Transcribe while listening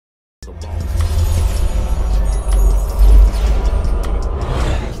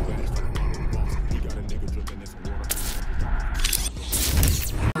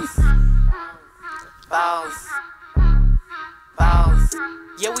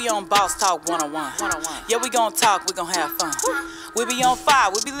Yeah, we on Boss Talk 101. Yeah, we gon' talk, we gon' have fun. We be on fire,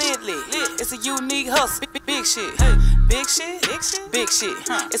 we be lit. It's a unique hustle, big shit. Big shit? Big shit.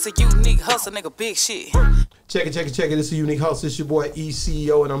 It's a unique hustle, nigga, big shit. Check it. It's a unique hustle. It's your boy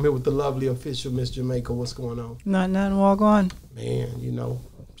ECEO, and I'm here with the lovely official Miss Jamaica. What's going on? Nothing, walk on. Man,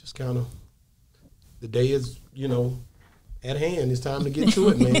 just kind of, the day is, at hand. It's time to get to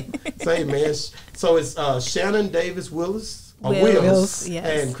it, man. Say, man. So it's Shannon Davis Willis. Wills,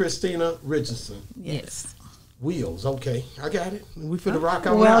 yes. And Christina Richardson. Yes. Wheels, okay. I got it. We finna rock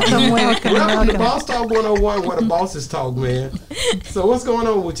out. Welcome to Boss Talk 101, where the bosses talk, man. So what's going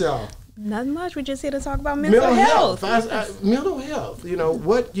on with y'all? Nothing much. We're just here to talk about mental health. Mental health.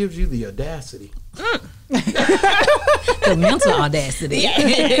 What gives you the audacity? The mental audacity.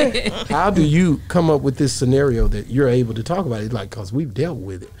 How do you come up with this scenario that you're able to talk about it? Like, because we've dealt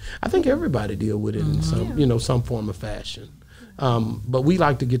with it. I think everybody deal with it in some, some form of fashion. But we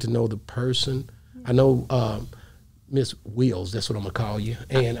like to get to know the person. I know Miss Wheels, that's what I'm going to call you.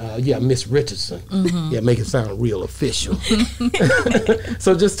 And, Miss Richardson. Yeah, make it sound real official.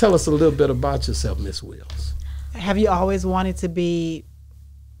 So just tell us a little bit about yourself, Miss Wheels. Have you always wanted to be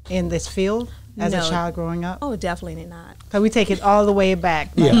in this field as a child growing up? Oh, definitely not. Because we take it all the way back.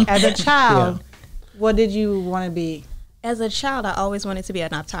 Like, as a child, what did you want to be? As a child, I always wanted to be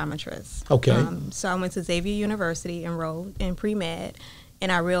an optometrist. Okay. So I went to Xavier University, enrolled in pre-med,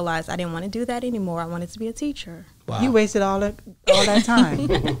 and I realized I didn't want to do that anymore. I wanted to be a teacher. Wow. You wasted all that time.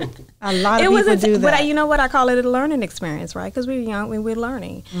 A lot of people do that. But you know what? I call it a learning experience, right? Because we're young and we're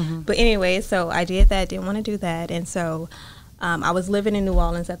learning. But anyway, so I did that, didn't want to do that. And so I was living in New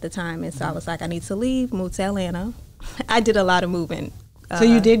Orleans at the time, and so I was like, I need to leave, move to Atlanta. I did a lot of moving. So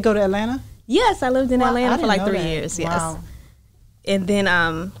you did go to Atlanta? Yes, I lived in Atlanta for like 3 years. Yes. Wow. And then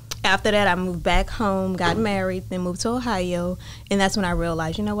after that, I moved back home, got married, then moved to Ohio, and that's when I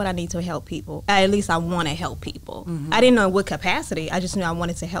realized, you know what, I need to help people. At least I want to help people. I didn't know in what capacity. I just knew I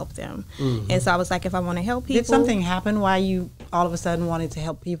wanted to help them. And so I was like, if I want to help people. Did something happen why you all of a sudden wanted to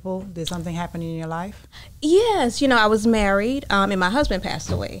help people? Did something happen in your life? Yes. I was married, and my husband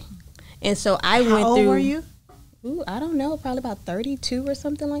passed away. And so I went through. How old were you? I don't know, probably about 32 or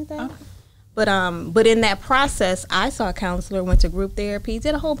something like that. Okay. But in that process, I saw a counselor, went to group therapy,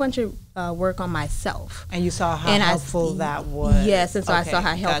 did a whole bunch of work on myself. And you saw how helpful that was. Yes, and so I saw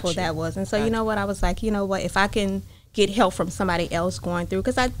how helpful that was. And so, you know what, I was like, you know what, if I can get help from somebody else going through,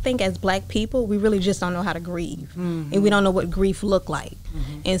 because I think as Black people, we really just don't know how to grieve. And we don't know what grief look like.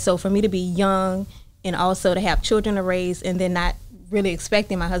 And so for me to be young and also to have children to raise and then not really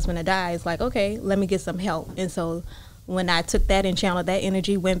expecting my husband to die, it's like, okay, let me get some help. And so when I took that and channeled that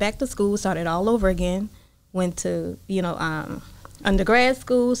energy, went back to school, started all over again, went to, undergrad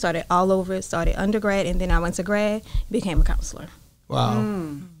school, started all over, started undergrad, and then I went to grad, became a counselor.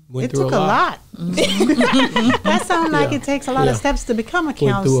 Wow. It took a lot. That sounds like it takes a lot of steps to become a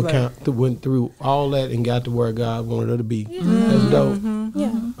counselor. Went through all that and got to where God wanted her to be. That's dope.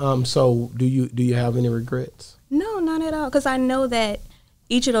 Yeah. So do you have any regrets? No, not at all, because I know that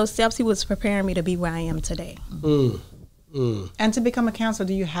each of those steps, he was preparing me to be where I am today. And to become a counselor,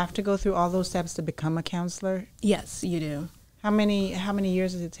 do you have to go through all those steps to become a counselor? Yes, you do. How many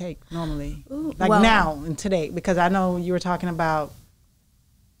years does it take normally? Now and today? Because I know you were talking about,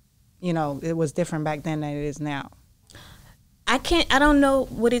 it was different back then than it is now. I don't know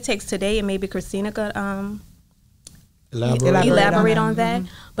what it takes today, and maybe Christina could elaborate on that.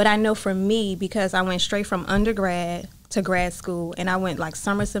 But I know for me, because I went straight from undergrad to grad school, and I went like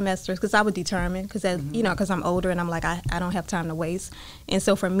summer semesters because I was determined, because because I'm older and I'm like, I don't have time to waste. And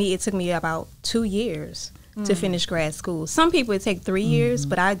so for me, it took me about 2 years to finish grad school. Some people it take 3 years,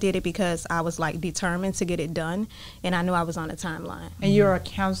 but I did it because I was like determined to get it done, and I knew I was on a timeline. And you're a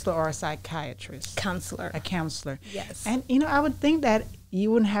counselor or a psychiatrist? Counselor. A counselor. Yes. And I would think that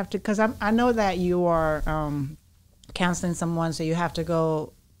you wouldn't have to, because I know that you are counseling someone, so you have to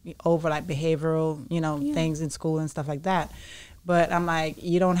go over like behavioral, things in school and stuff like that. But I'm like,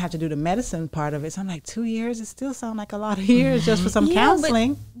 you don't have to do the medicine part of it. So I'm like, 2 years, it still sounds like a lot of years just for some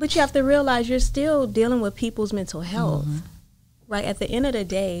counseling. But you have to realize you're still dealing with people's mental health, right? At the end of the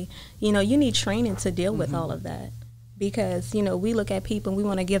day, you need training to deal with all of that. Because, we look at people and we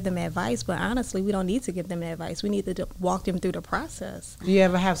want to give them advice, but honestly, we don't need to give them advice. We need to walk them through the process. Do you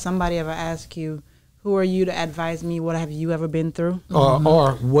ever have somebody ever ask you, who are you to advise me? What have you ever been through?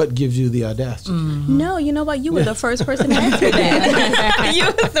 Or what gives you the audacity? No, you know what? You were the first person to ask me that. You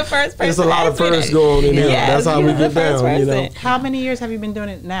was the first person. There's a lot of firsts going in there. Yes, That's how we get down, you know. How many years have you been doing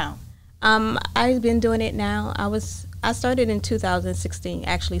it now? I've been doing it now. I started in 2016,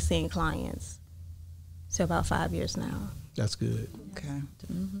 actually seeing clients. So about 5 years now. That's good. Okay.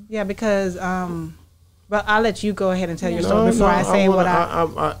 Yeah, because well, I'll let you go ahead and tell your story before I say what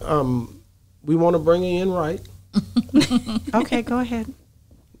I we want to bring her in right. Okay, go ahead.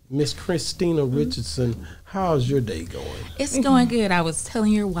 Miss Christina Richardson, how's your day going? It's going good. I was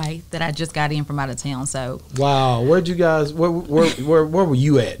telling your wife that I just got in from out of town, so. Wow, where'd you guys? Where were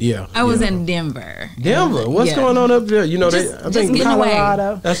you at? Yeah, I was in Denver. Denver. What's going on up there? You know, I think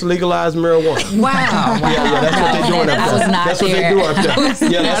Colorado. That's legalized marijuana. Wow. Yeah, that's what they're doing up there. I was not That's there. what they do up there.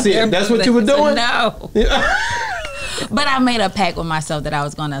 Yeah, that's it. That's what you were doing? No. But I made a pact with myself that I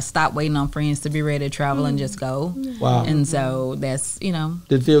was going to stop waiting on friends to be ready to travel and just go. Wow. And so that's, Did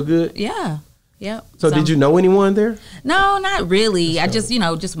it feel good? Yeah. Yep. So did you know anyone there? No, not really. I just,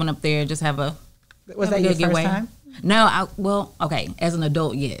 just went up there, just have a. Was that your first time? No, okay. As an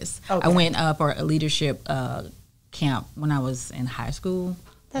adult, yes. Okay. I went for a leadership camp when I was in high school.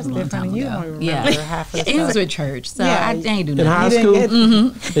 That's different. You don't remember half of the It was stuff. with church, so I ain't do nothing. In high school?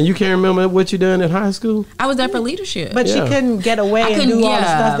 And you can't remember what you done in high school? I was there for leadership. But she couldn't get away and do all the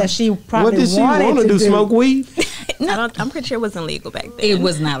stuff that she probably What did she wanted want to do? Smoke weed? No. I'm pretty sure it wasn't legal back then. It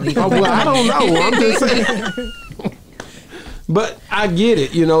was not legal. Well, I don't know. I'm just saying. But I get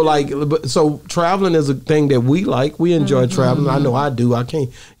it, so traveling is a thing that we like. We enjoy traveling. I know I do. I can't,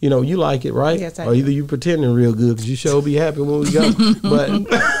 you like it, right? Yes, I or do. either you pretending real good because you sure be happy when we go.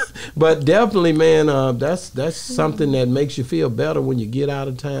 But definitely, man, that's something that makes you feel better when you get out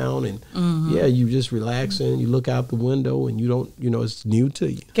of town and you just relaxing. You look out the window and you don't, it's new to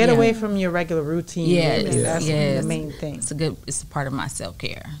you. Get away from your regular routine. Yes, That's the main thing. It's a part of my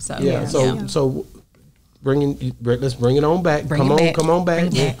self-care. So So let's bring it on back. Come on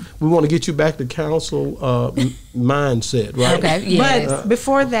back. We want to get you back to counsel mindset, right? Okay. Yes. But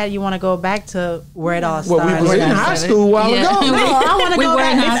before that, you want to go back to where it all started. Well, we were in high school a while ago. No, I want to We go were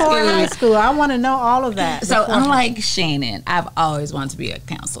in back high before school. high school. I want to know all of that. So before- unlike Shannon, I've always wanted to be a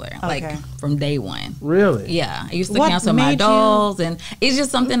counselor, like from day one. Really? Yeah, I used to What counsel my made you- dolls, and it's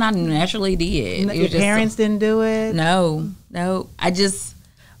just something I naturally did. It your was just parents didn't do it? No. I just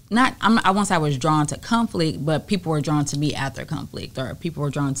I won't say I was drawn to conflict, but people were drawn to me after conflict, or people were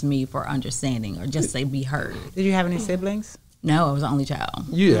drawn to me for understanding, or just say be heard. Did you have any siblings? No, I was the only child.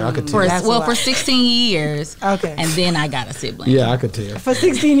 Yeah, I could tell. For 16 years. Okay. And then I got a sibling. Yeah, I could tell. For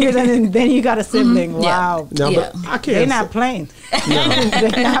 16 years, and then you got a sibling. Wow. No, but I can't. They're not playing.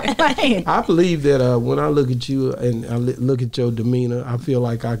 They're not playing. I believe that when I look at you and I look at your demeanor, I feel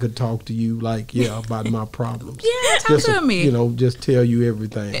like I could talk to you about my problems. Yeah, talk to me. Just tell you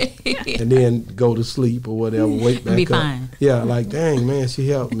everything, and then go to sleep or whatever. Wake back Be up. fine. Yeah, like dang man, she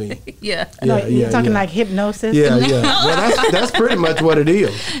helped me. Yeah. You're talking like hypnosis? Yeah. Well, that's pretty much what it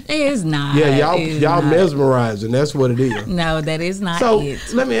is. It is not. Yeah, It is y'all not. mesmerizing. That's what it is. No, that is not So it.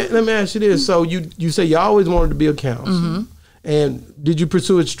 let me ask you this. So you say you always wanted to be a counselor, and did you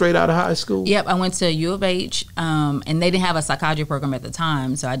pursue it straight out of high school? Yep, I went to U of H, and they didn't have a psychology program at the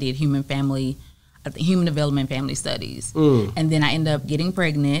time, so I did human development family studies. And then I ended up getting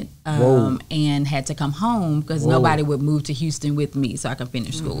pregnant and had to come home because nobody would move to Houston with me so I could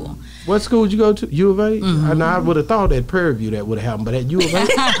finish school. What school did you go to? U of H? And I would have thought at Prairie View that would have happened, but at U of H?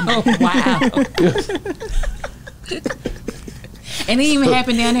 Oh, wow. And it even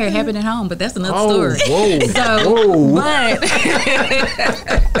happened down there. It happened at home, but that's another story.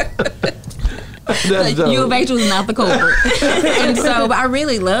 U of H was not the culprit. And so but I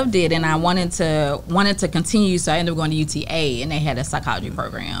really loved it, and I wanted to continue, so I ended up going to UTA, and they had a psychology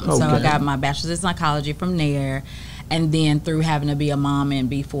program. So I got my bachelor's in psychology from there. And then through having to be a mom and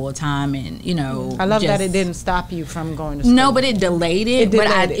be full time, and I love that it didn't stop you from going to school. No, but it delayed it.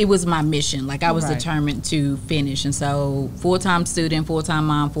 It was my mission. Like I was determined to finish, and so full time student, full time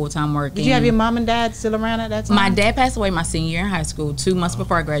mom, full time working. Did you have your mom and dad still around at that time? My dad passed away my senior year in high school, 2 months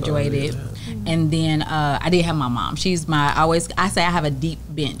before I graduated, and then I did have my mom. She's I say I have a deep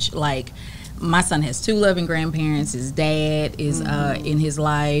bench. Like my son has 2 loving grandparents. His dad is in his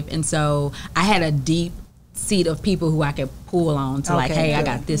life, and so I had a deep seat of people who I could pull on to I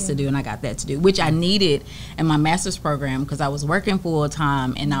got this to do and I got that to do, which I needed in my master's program because I was working full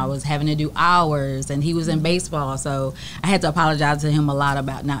time and I was having to do hours, and he was in baseball, so I had to apologize to him a lot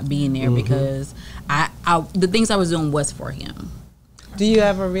about not being there because I the things I was doing was for him. Do you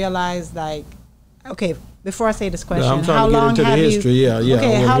ever realize before I say this question, I'm trying to get into the history.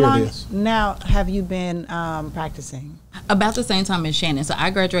 Okay, how long now have you been practicing? About the same time as Shannon. So I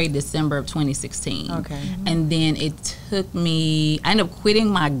graduated December of 2016. Okay. And then it took me, I ended up quitting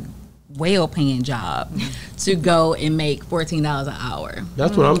my well-paying job to go and make $14 an hour.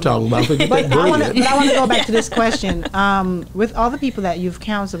 That's what I'm talking about. But I want to go back to this question. With all the people that you've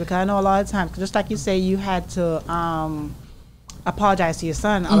counseled, because I know a lot of times, just like you say, you had to apologize to your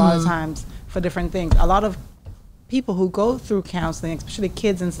son a lot of times for different things. A lot of people who go through counseling, especially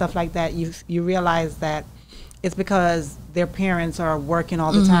kids and stuff like that, you realize that it's because their parents are working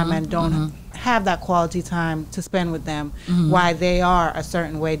all the time and don't have that quality time to spend with them, why they are a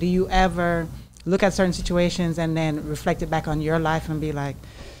certain way. Do you ever look at certain situations and then reflect it back on your life and be like,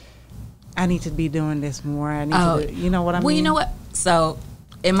 I need to be doing this more, I need to do, you know what I mean? Well, you know what? So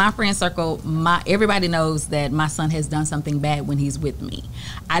in my friend circle, everybody knows that my son has done something bad when he's with me.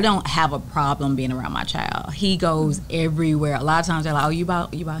 I don't have a problem being around my child. He goes everywhere. A lot of times they're like, "Oh, you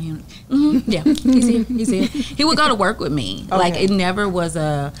about him?" Yeah, he's here. He would go to work with me. Okay. Like, it never was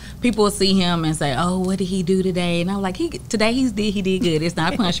people would see him and say, "Oh, what did he do today?" And I'm like, he did good. It's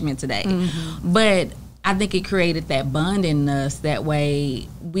not a punishment today, but I think it created that bond in us. That way,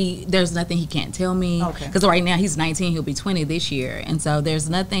 there's nothing he can't tell me. Because right now he's 19, he'll be 20 this year, and so there's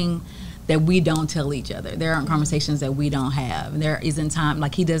nothing that we don't tell each other. There aren't conversations that we don't have. There isn't time.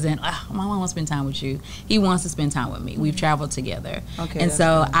 Like, he doesn't. Oh, my mom wants to spend time with you. He wants to spend time with me. We've traveled together, and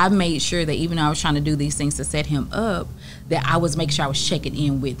so I made sure that even though I was trying to do these things to set him up, that I was making sure I was checking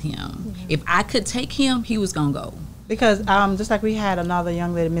in with him. If I could take him, he was gonna go. Because just like we had another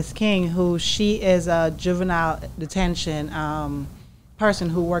young lady, Miss King, who she is a juvenile detention person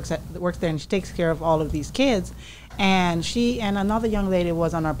who works there, and she takes care of all of these kids. And she and another young lady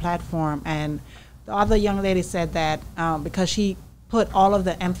was on our platform, and the other young lady said that because she put all of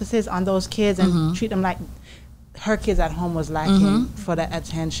the emphasis on those kids and treat them like her kids at home was lacking for the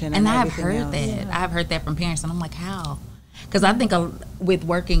attention. And I've heard that. I've heard that from parents, and I'm like, how? Because I think with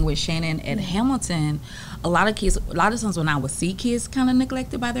working with Shannon at Hamilton, a lot of times when I would see kids kind of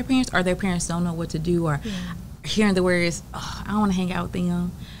neglected by their parents, or their parents don't know what to do, or hearing the words, "Oh, I don't want to hang out with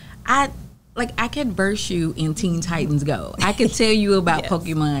them." I could verse you in Teen Titans Go. I could tell you about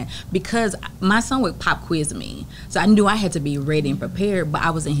Pokemon, because my son would pop quiz me. So I knew I had to be ready and prepared, but I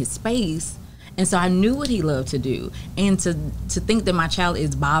was in his space, and so I knew what he loved to do. And to think that my child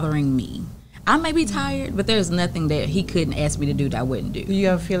is bothering me. I may be tired, but there's nothing that he couldn't ask me to do that I wouldn't do. Do you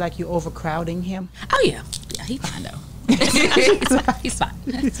ever feel like you're overcrowding him? Oh, yeah. Yeah, he's fine, though. He's fine.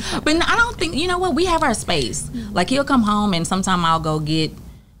 But I don't think, you know what, we have our space. Like, he'll come home, and sometime I'll go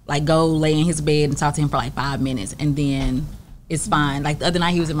lay in his bed and talk to him for like 5 minutes, and then it's fine. Like, the other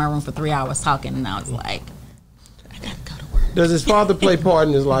night, he was in my room for 3 hours talking, and I was like, I gotta go to work. Does his father play part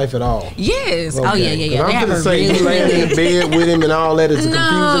in his life at all? Yes. Okay. Oh, yeah. I'm going to say, you laying in bed with him and all that is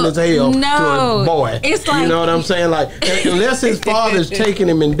confusing as hell to a boy. It's like, you know what I'm saying? Like, unless his father's taking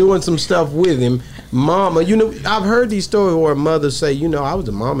him and doing some stuff with him, mama, I've heard these stories where mothers say, I was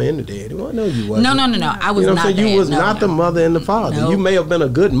the mama and the daddy. Well, no, you wasn't. No. I was not. You was not the mother and the father. You may have been a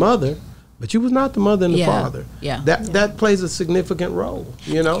good mother, but you was not the mother and the father. Yeah. That plays a significant role,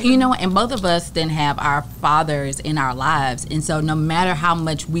 and both of us didn't have our fathers in our lives. And so no matter how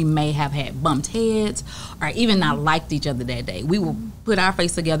much we may have had bumped heads or even not liked each other that day, we will put our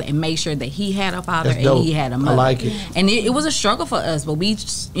face together and make sure that he had a father and he had a mother. I like it. And it was a struggle for us, but we,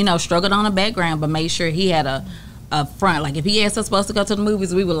 struggled on the background, but made sure he had a front. Like, if he asked us supposed to go to the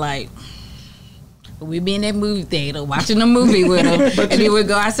movies, we were like, we'd be in that movie theater watching the movie with him, and then we'd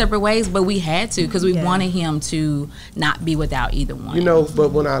go our separate ways. But we had to, because we wanted him to not be without either one. But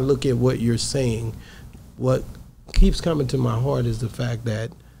when I look at what you're saying, what keeps coming to my heart is the fact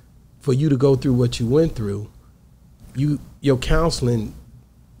that for you to go through what you went through, your counseling,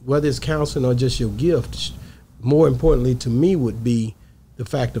 whether it's counseling or just your gift, more importantly to me would be the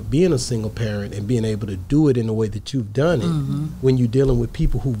fact of being a single parent and being able to do it in the way that you've done it when you're dealing with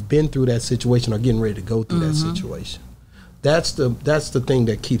people who've been through that situation or getting ready to go through that situation. That's the thing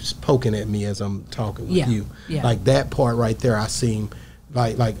that keeps poking at me as I'm talking with you. Yeah. Like, that part right there, I seem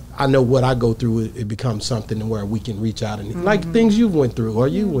like I know what I go through. It becomes something where we can reach out and like things you went through or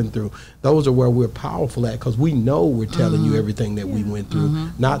you went through. Those are where we're powerful at, because we know we're telling you everything that we went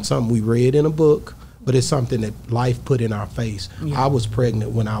through, not something we read in a book. But it's something that life put in our face. I was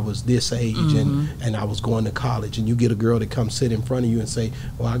pregnant when I was this age, and I was going to college, and you get a girl that comes sit in front of you and say,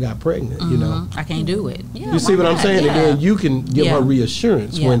 well, I got pregnant, I can't do it. You see what I'm saying? And then you can give her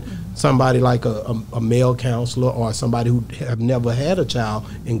reassurance when somebody like a male counselor or somebody who have never had a child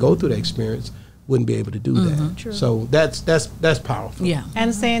and go through that experience, wouldn't be able to do that. True. So that's powerful. Yeah.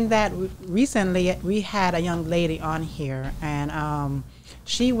 And saying that, recently we had a young lady on here, and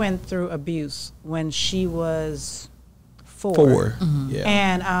she went through abuse when she was 4. Yeah.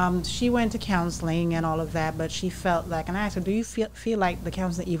 And she went to counseling and all of that, but she felt like, and I asked her, do you feel like the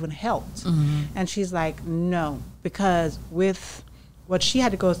counseling even helped? And she's like, no, because with what she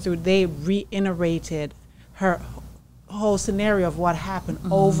had to go through, they reiterated her whole scenario of what happened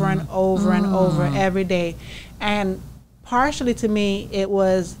over and over and over every day. And partially, to me, it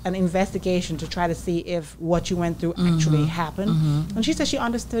was an investigation to try to see if what you went through actually happened. And she said she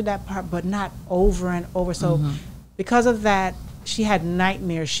understood that part, but not over and over. So because of that, she had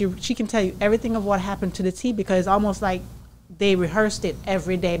nightmares. She can tell you everything of what happened to the T, because it's almost like they rehearsed it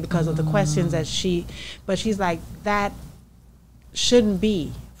every day because of the questions that but she's like, that shouldn't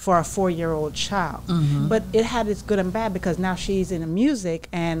be for a 4-year-old child. But it had its good and bad, because now she's in the music,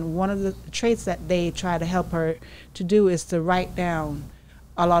 and one of the traits that they try to help her to do is to write down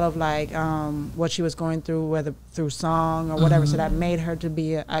a lot of like what she was going through, whether through song or whatever. So that made her to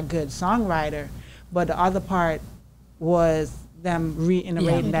be a good songwriter. But the other part was them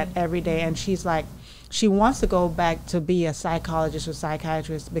reiterating that every day. And she's like, she wants to go back to be a psychologist or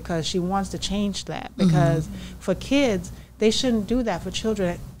psychiatrist, because she wants to change that. Because for kids, they shouldn't do that. For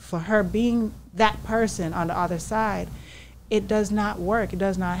children, for her being that person on the other side, it does not work. It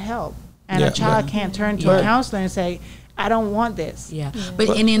does not help. And a child can't turn to a counselor and say, I don't want this. Yeah. But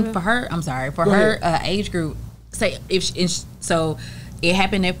and then for her, I'm sorry, for her age group, say so it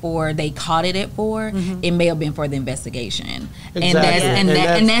happened at 4, they caught it at 4, it may have been for the investigation. Exactly.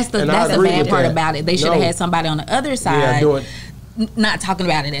 And that's the bad part about it. They should have had somebody on the other side not talking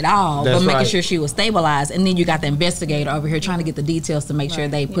about it at all, but making sure she was stabilized. And then you got the investigator over here trying to get the details to make sure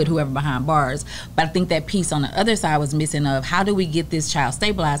they put whoever behind bars. But I think that piece on the other side was missing of, how do we get this child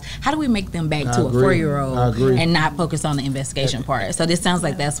stabilized? How do we make them back to a 4-year-old and not focus on the investigation part? So this sounds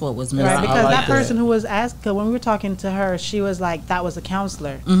like that's what was missing. Right, because that person who was asked, when we were talking to her, she was like, that was a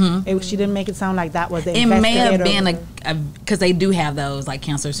counselor. She didn't make it sound like that was the investigator. It may have been because they do have those like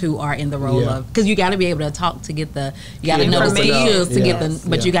counselors who are in the role of, because you got to be able to talk to get the, you got to know the skills to get the,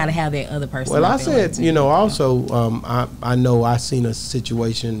 but you got to have that other person. Well, I said, also, I know I seen a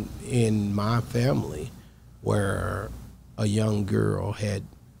situation in my family where a young girl had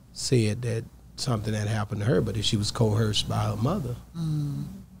said that something had happened to her, but she was coerced by her mother.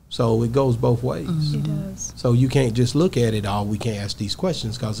 So it goes both ways. It does. So you can't just look at it all. We can't ask these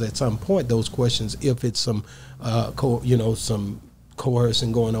questions, because at some point those questions, if it's some, some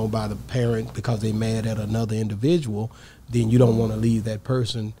coercing going on by the parent because they're mad at another individual, then you don't want to leave that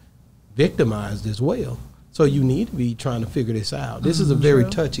person victimized as well. So you need to be trying to figure this out. This is a very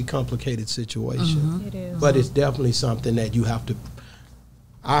touchy, complicated situation. It is. But it's definitely something that you have to,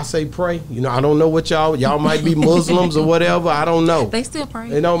 I say pray. I don't know what y'all might be Muslims or whatever. I don't know. They still pray.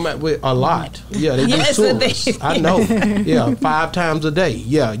 They know a lot. Yeah, they do surahs. I know. Yeah, 5 times a day.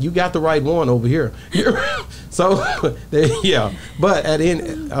 Yeah, you got the right one over here. So, But at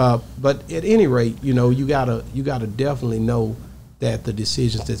any rate, you gotta definitely know that the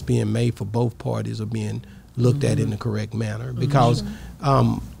decisions that's being made for both parties are being looked at in the correct manner, because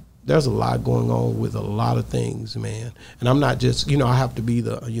there's a lot going on with a lot of things, man. And I'm not just, I have to be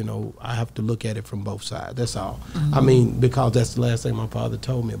I have to look at it from both sides. That's all. I mean, because that's the last thing my father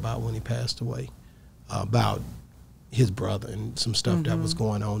told me about when he passed away, about his brother and some stuff that was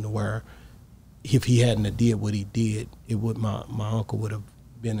going on, to where if he hadn't have did what he did, my uncle would have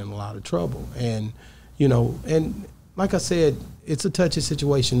been in a lot of trouble. And, and like I said, it's a touchy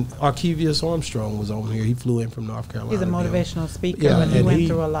situation. Arkevius Armstrong was on here. He flew in from North Carolina. He's a motivational speaker, and he went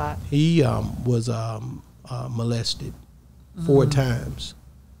through a lot. He was molested 4 times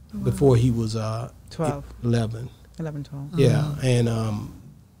before he was 12. 11. 11, 12. Yeah, and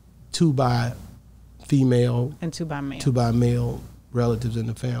 2 by female and 2 by male. 2 by male relatives in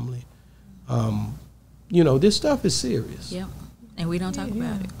the family. This stuff is serious. Yeah, and we don't talk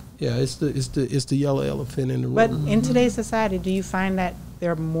about it. Yeah, it's the yellow elephant in the room. But in today's society, do you find that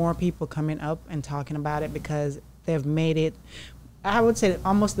there are more people coming up and talking about it because they've made it? I would say that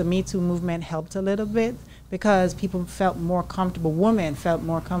almost the Me Too movement helped a little bit, because people felt more comfortable. Women felt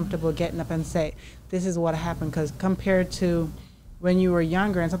more comfortable getting up and say, "This is what happened." Because compared to when you were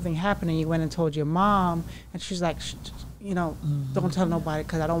younger and something happened and you went and told your mom, and she's like, "Don't tell nobody,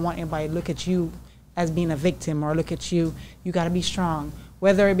 because I don't want anybody to look at you as being a victim, or look at you. You got to be strong."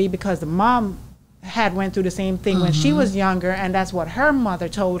 Whether it be because the mom had went through the same thing when she was younger, and that's what her mother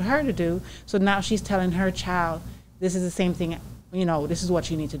told her to do. So now she's telling her child, this is the same thing, this is what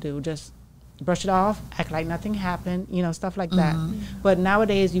you need to do. Just brush it off, act like nothing happened, stuff like that. But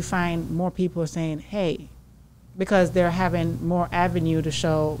nowadays you find more people are saying, hey, because they're having more avenue to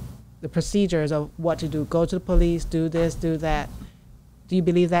show the procedures of what to do. Go to the police, do this, do that. Do you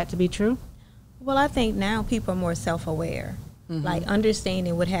believe that to be true? Well, I think now people are more self-aware. Like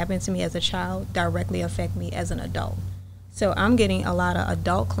understanding what happened to me as a child directly affect me as an adult. So I'm getting a lot of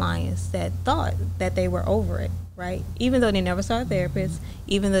adult clients that thought that they were over it, right? Even though they never saw a therapist,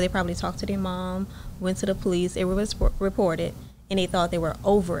 even though they probably talked to their mom, went to the police, it was reported, and they thought they were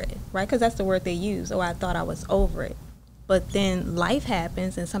over it, right? Because that's the word they use. Oh, I thought I was over it. But then life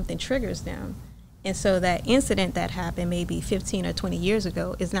happens and something triggers them. And so that incident that happened maybe 15 or 20 years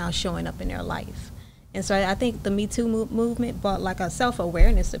ago is now showing up in their life. And so I think the Me Too movement brought like a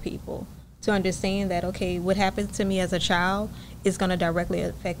self-awareness to people to understand that, okay, what happened to me as a child is going to directly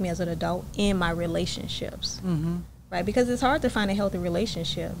affect me as an adult in my relationships, right? Because it's hard to find a healthy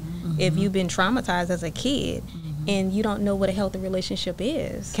relationship if you've been traumatized as a kid and you don't know what a healthy relationship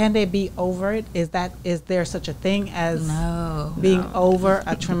is. Can they be over it? Is there such a thing as being over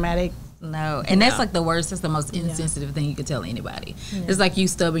a traumatic? No, and that's like the worst. That's the most insensitive thing you could tell anybody. It's like you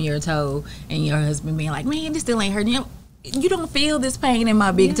stubbing your toe and your husband being like, "Man, this still ain't hurting." You don't feel this pain in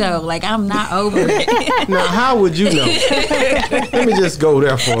my big toe. Like, I'm not over it. Now, how would you know? Let me just go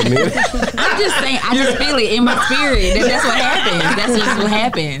there for a minute. I'm just saying, I just feel it in my spirit. That's what happens. That's just what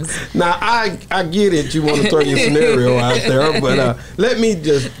happens. Now, I get it. You want to throw your scenario out there, but let me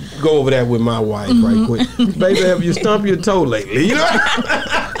just go over that with my wife right quick. Baby, have you stumped your toe lately? You know?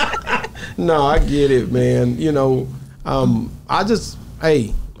 No, I get it, man. All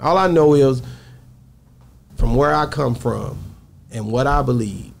I know is, from where I come from and what I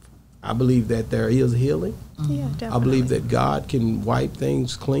believe that there is healing. Yeah, definitely. I believe that God can wipe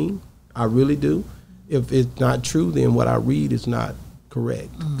things clean. I really do. If it's not true, then what I read is not correct.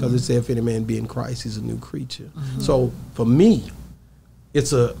 Because it said, if any man be in Christ, he's a new creature. So for me,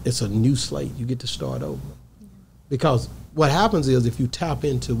 it's a new slate. You get to start over. Because what happens is, if you tap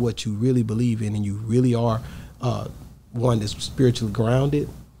into what you really believe in and you really are one that's spiritually grounded,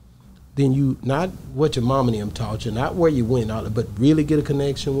 then you, not what your mom and them taught you, not where you went, but really get a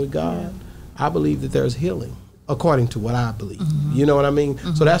connection with God. I believe that there's healing, according to what I believe. You know what I mean?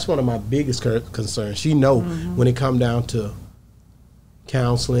 So that's one of my biggest concerns. She know when it come down to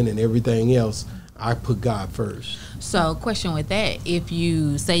counseling and everything else, I put God first. So, question with that: if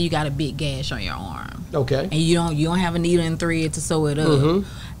you say you got a big gash on your arm, okay, and you don't have a needle and thread to sew it up,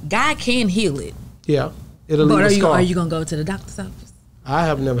 God can heal it. Yeah, it'll leave a scar. Are you gonna go to the doctor's office? I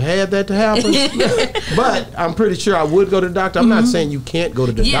have never had that to happen, but I'm pretty sure I would go to the doctor. I'm not saying you can't go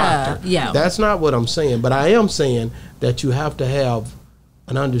to the doctor. Yeah, that's not what I'm saying. But I am saying that you have to have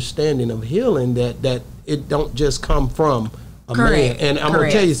an understanding of healing, that it don't just come from a man. And I'm going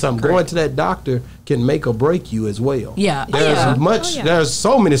to tell you something. Going to that doctor can make or break you as well. Yeah. There's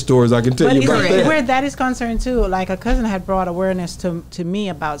so many stories I can tell you about that. Where that is concerned too, like a cousin had brought awareness to me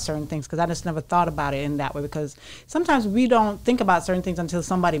about certain things, because I just never thought about it in that way, because sometimes we don't think about certain things until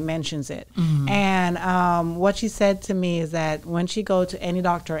somebody mentions it. And what she said to me is that when she go to any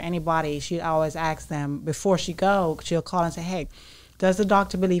doctor or anybody, she always asks them, before she go, she'll call and say, hey, does the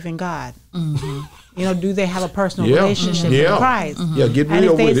doctor believe in God? Do they have a personal relationship with Christ? Yeah, get real and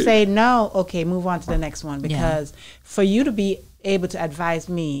if they with say no, okay, move on to the next one. Because for you to be able to advise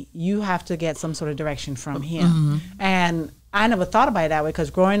me, you have to get some sort of direction from him. And I never thought about it that way,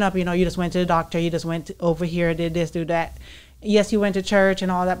 because growing up, you just went to the doctor, you just went over here, did this, do that. Yes, you went to church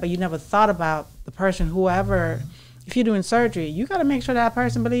and all that, but you never thought about the person, whoever. If you're doing surgery, you got to make sure that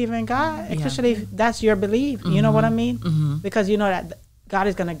person believes in God, especially if that's your belief. You know what I mean? Because you know that God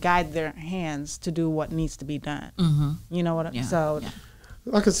is going to guide their hands to do what needs to be done. You know what I mean? So,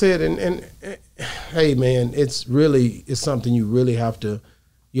 like I said, and hey, man, it's something you really have to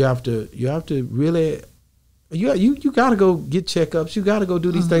really, you got to go get checkups. You got to go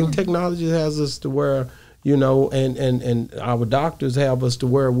do these things. Technology has us to where, and our doctors have us to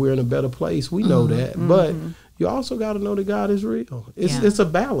where we're in a better place. We know that, but you also got to know that God is real. It's a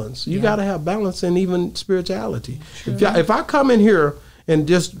balance. You got to have balance in even spirituality. If I come in here and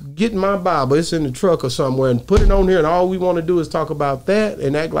just get my Bible, it's in the truck or somewhere, and put it on here, and all we want to do is talk about that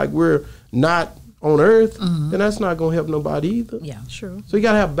and act like we're not on earth, then that's not going to help nobody either. Yeah, true. So you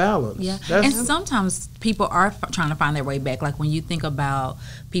got to have balance. Yeah, and sometimes people are trying to find their way back. Like when you think about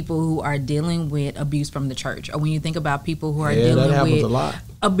people who are dealing with abuse from the church, or when you think about people who are dealing with a lot.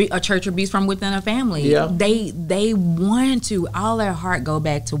 A church abuse from within a family, they want to all their heart go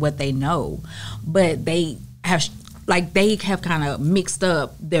back to what they know, but they have like they have kind of mixed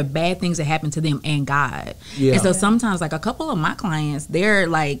up their bad things that happen to them and God. Yeah. And so sometimes like a couple of my clients, they're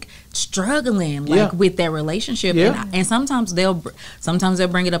like struggling like with their relationship. Yeah. And sometimes they'll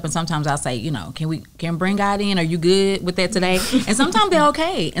bring it up, and sometimes I'll say, you know, can we bring God in? Are you good with that today? And sometimes they're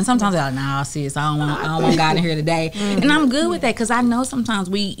okay. And sometimes they're like, nah, sis, I don't want God in here today. And I'm good with that, because I know sometimes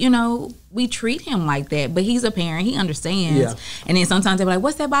we treat him like that, but he's a parent, he understands. Yeah. And then sometimes they're like,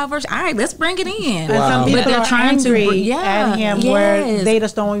 what's that Bible verse? All right, let's bring it in. Wow. And some people they're trying to at him where they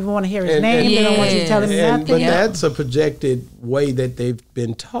just don't even want to hear his name. They don't want you to tell him nothing. But that's a projected way that they've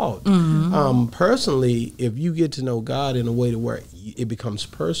been taught. Personally, if you get to know God in a way to where it becomes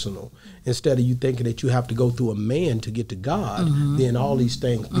personal, instead of you thinking that you have to go through a man to get to God, then all these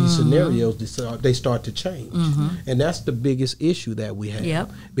things, these scenarios, they start to change. And that's the biggest issue that we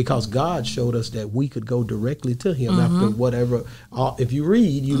have. Because God showed us that we could go directly to him after whatever. If you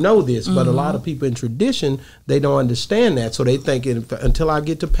read, you know this, but a lot of people in tradition, they don't understand that. So they think until I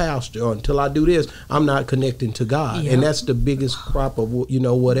get to pastor or until I do this, I'm not connecting to God. And that's the biggest crop of,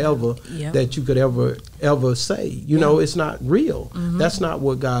 whatever that you could ever say. You know, it's not real. That's not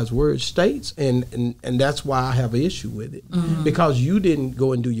what God's word states, and that's why I have an issue with it, because you didn't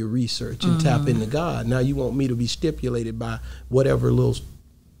go and do your research and tap into God. Now you want me to be stipulated by whatever little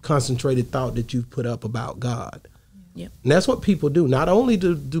concentrated thought that you've put up about God. And that's what people do. Not only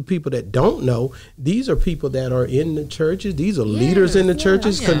do people that don't know, these are people that are in the churches. These are leaders in the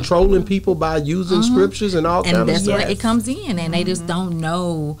churches, controlling people by using scriptures and all kinds of stuff. And that's where it comes in, and they just don't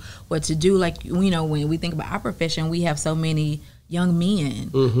know what to do. Like, when we think about our profession, we have so many young men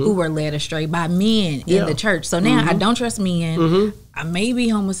who were led astray by men in the church. So now I don't trust men. I may be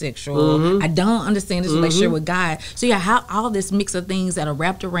homosexual. I don't understand this relationship with God. So how all this mix of things that are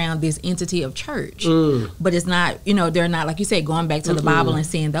wrapped around this entity of church, but it's not, they're not, like you said, going back to the Bible and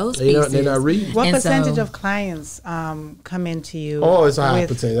seeing those pieces. They're not reading. What percentage of clients come into you? Oh, it's a high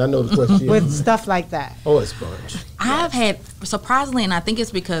percentage. I know the question. With stuff like that. Oh, it's a bunch. I've had, surprisingly, and I think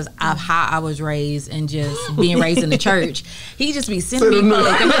it's because of how I was raised and just being raised in the church, he just be sending me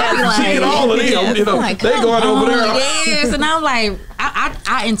like, all of them, like, they going over there. Yes, and I'm like,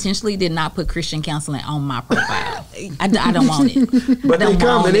 I intentionally did not put Christian counseling on my profile. I don't want it. But they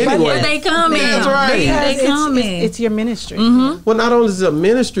coming anyway. But they coming. That's right. They coming. It's your ministry. Well, not only is it a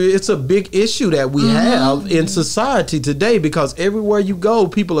ministry, it's a big issue that we have in society today, because everywhere you go,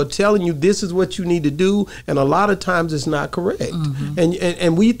 people are telling you this is what you need to do, and a lot of times it's not correct.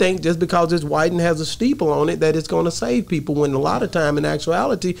 And we think just because it's white and has a steeple on it that it's going to save people, when a lot of time in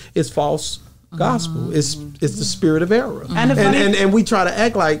actuality it's false gospel. It's the spirit of error. And we try to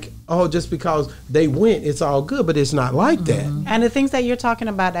act like, oh, just because they went, it's all good, but it's not like that. And the things that you're talking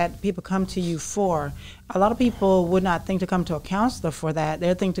about that people come to you for, a lot of people would not think to come to a counselor for that.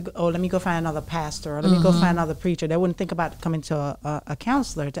 They'd think to, let me go find another pastor, or let me go find another preacher. They wouldn't think about coming to a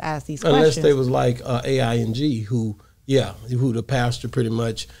counselor to ask these questions. Unless they was like AING, who the pastor pretty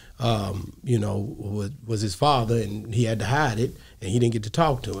much, was his father, and he had to hide it, and he didn't get to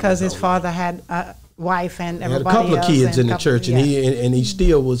talk to him. Because his father had a wife and everybody else. He had a couple of kids in the church, and he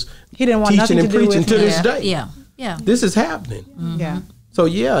still was he didn't want teaching and preaching to this day. Yeah. This is happening. So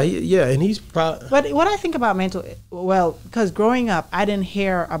and he's probably. But what I think about because growing up, I didn't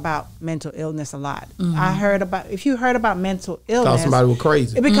hear about mental illness a lot. I heard about, if you heard about mental illness, thought somebody was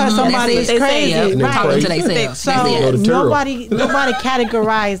crazy. Because somebody is crazy, right? So nobody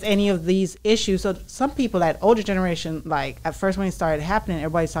categorized any of these issues. So some people, that older generation, like at first when it started happening,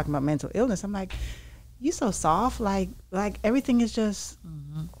 everybody's talking about mental illness. I'm like, you so soft, like everything is just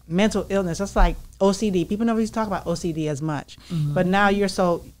mental illness. That's like OCD. People never used to talk about OCD as much, but now you're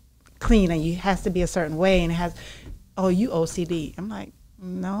so clean and you has to be a certain way, and it has, you OCD. I'm like,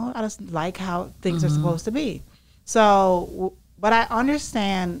 no, I just like how things are supposed to be. So, but I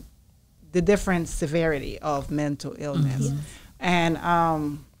understand the different severity of mental illness, and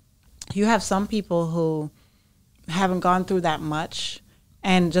you have some people who haven't gone through that much.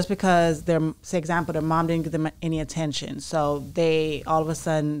 And just because their mom didn't give them any attention, so they all of a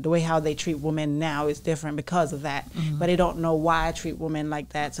sudden, the way how they treat women now is different because of that. But they don't know why I treat women like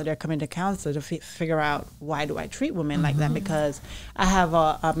that, so they're coming to counselor to figure out, why do I treat women like that? Because I have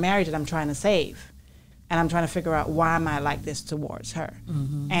a marriage that I'm trying to save, and I'm trying to figure out why am I like this towards her.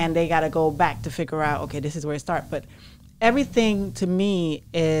 And they got to go back to figure out, okay, this is where it starts. But everything to me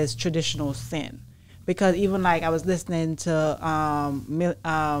is traditional sin. Because even like I was listening to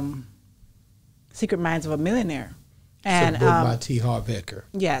Secret Minds of a Millionaire. And it's a book by T. Harv Eker.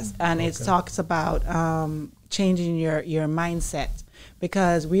 Yes, and it talks about changing your mindset,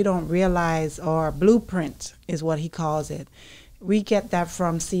 because we don't realize, or blueprint is what he calls it. We get that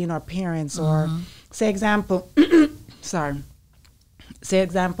from seeing our parents or say example, sorry. Say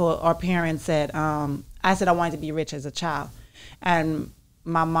example, our parents said, I said I wanted to be rich as a child. And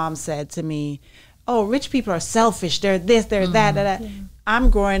my mom said to me, oh, rich people are selfish. They're this, they're that.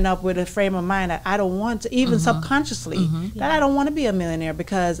 I'm growing up with a frame of mind that I don't want to, even subconsciously, that I don't want to be a millionaire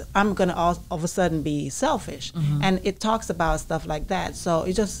because I'm going to all of a sudden be selfish. And it talks about stuff like that. So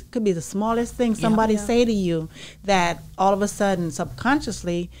it just could be the smallest thing somebody say to you that all of a sudden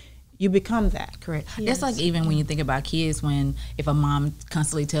subconsciously you become that. Correct. That's like even when you think about kids, when if a mom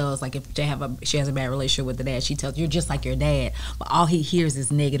constantly tells, like if she has a bad relationship with the dad, she tells, you're just like your dad, but all he hears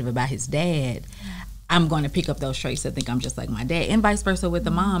is negative about his dad. I'm going to pick up those traits that think I'm just like my dad, and vice versa with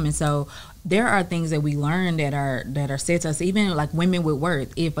the mom. And so there are things that we learn that are said to us, even like women with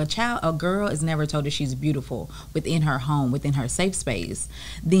worth. If a girl is never told that she's beautiful within her home, within her safe space,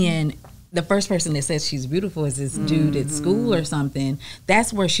 then the first person that says she's beautiful is this dude at school or something.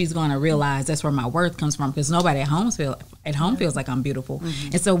 That's where she's going to realize that's where my worth comes from, because nobody at home feels like I'm beautiful.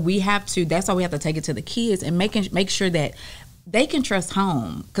 And so we have to. That's why we have to take it to the kids and make sure that they can trust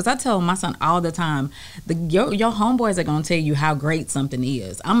home. Because I tell my son all the time, your homeboys are going to tell you how great something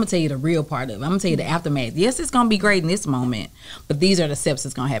is. I'm going to tell you the real part of it. I'm going to tell you the aftermath. Yes, it's going to be great in this moment, but these are the steps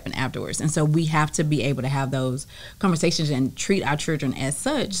that's going to happen afterwards. And so we have to be able to have those conversations and treat our children as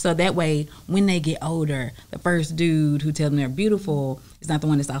such. So that way, when they get older, the first dude who tells them they're beautiful is not the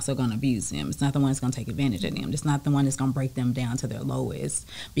one that's also going to abuse them. It's not the one that's going to take advantage of them. It's not the one that's going to break them down to their lowest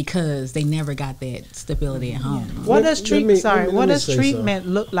because they never got that stability at home. What does treatment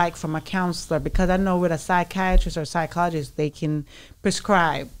look like from a counselor? Because I know with a psychiatrist or psychologist, they can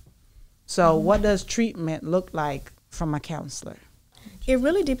prescribe. So what does treatment look like from a counselor? It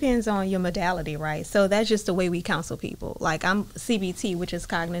really depends on your modality, right? So that's just the way we counsel people. Like I'm CBT, which is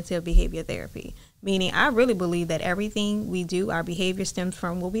cognitive behavior therapy, meaning I really believe that everything we do, our behavior stems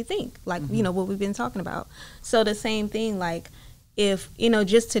from what we think, like, what we've been talking about. So the same thing, like if,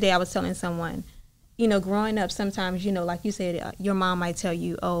 just today I was telling someone, growing up sometimes, like you said, your mom might tell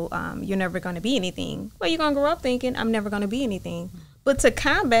you, you're never going to be anything. Well, you're going to grow up thinking, I'm never going to be anything. But to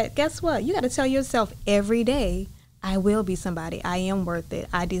combat, guess what? You got to tell yourself every day, I will be somebody. I am worth it.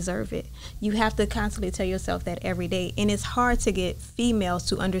 I deserve it. You have to constantly tell yourself that every day. And it's hard to get females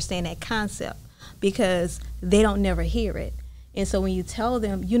to understand that concept because they don't never hear it. And so when you tell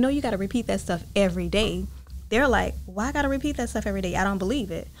them, you got to repeat that stuff every day, they're like, why I got to repeat that stuff every day? I don't believe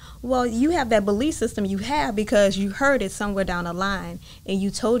it. Well, you have that belief system you have because you heard it somewhere down the line and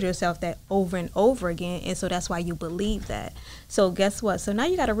you told yourself that over and over again. And so that's why you believe that. So guess what? So now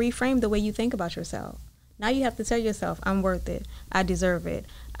you got to reframe the way you think about yourself. Now you have to tell yourself, I'm worth it. I deserve it.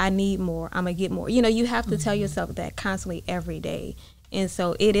 I need more. I'm going to get more. You have to tell yourself that constantly every day. And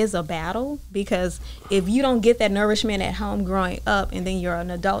so it is a battle because if you don't get that nourishment at home growing up and then you're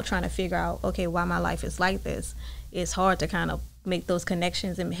an adult trying to figure out, okay, why my life is like this, it's hard to kind of make those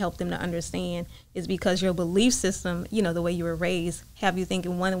connections and help them to understand is because your belief system, the way you were raised, have you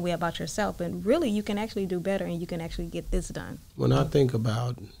thinking one way about yourself. And really, you can actually do better and you can actually get this done. When I think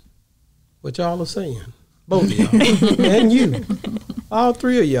about what y'all are saying, both of y'all, and you, all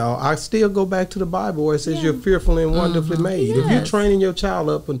three of y'all, I still go back to the Bible where it says you're fearfully and wonderfully made. Yes. If you're training your child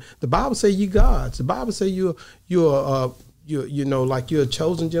up, and the Bible says you gods, the Bible says you're like you're a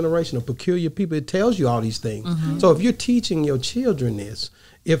chosen generation, a peculiar people. It tells you all these things. So if you're teaching your children this,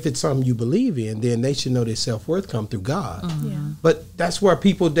 if it's something you believe in, then they should know their self-worth come through God. But that's where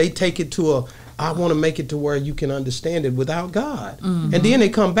people, they take it to I want to make it to where you can understand it without God. And then they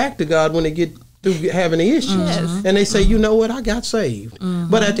come back to God when they get through having the issues. And they say, you know what, I got saved.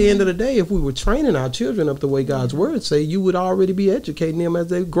 But at the end of the day, if we were training our children up the way God's word say, you would already be educating them as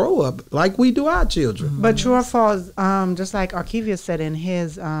they grow up, like we do our children. But true or false, just like Arkevius said in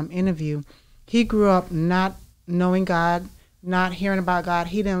his interview, he grew up not knowing God, not hearing about God.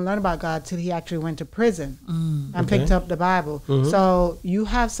 He didn't learn about God till he actually went to prison and picked up the Bible. So you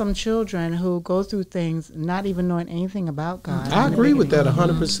have some children who go through things not even knowing anything about God. I agree with that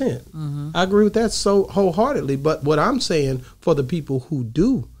 100%. I agree with that so wholeheartedly. But what I'm saying for the people who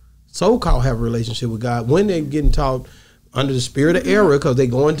do so-called have a relationship with God, when they're getting taught under the spirit of error because they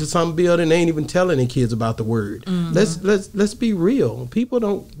go into some building, they ain't even telling their kids about the word. Let's be real. People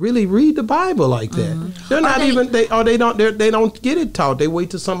don't really read the Bible like that. They're not they don't get it taught. They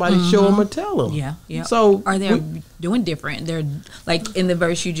wait till somebody show them or tell them. Yeah. So or they're doing different. They're like in the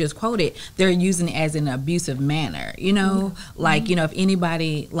verse you just quoted, they're using it as an abusive manner. Like if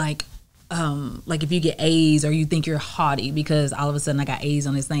anybody like if you get A's or you think you're haughty because all of a sudden I got A's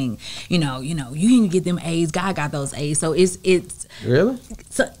on this thing, you didn't get them A's. God got those A's. So it's really,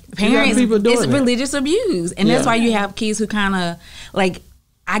 so parents, it's religious abuse, and that's why you have kids who kind of like.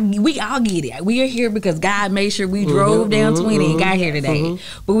 we all get it. We are here because God made sure we drove down 20 and got here today.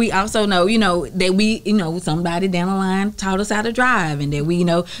 But we also know, that we, somebody down the line taught us how to drive, and that we,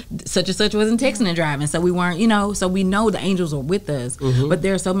 such and such wasn't texting and driving, so we weren't, so we know the angels are with us. But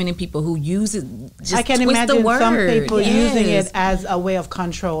there are so many people who use it. Just I can imagine some people using it as a way of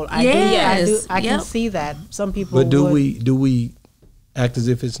control. I can see that some people. But do we act as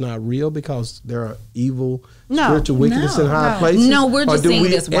if it's not real because there are evil spiritual wickedness in high places? No, we're just saying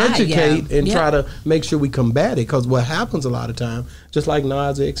this. Or do we educate and try to make sure we combat it? Because what happens a lot of time, just like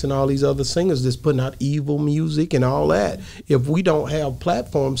Nas X and all these other singers that's putting out evil music and all that, if we don't have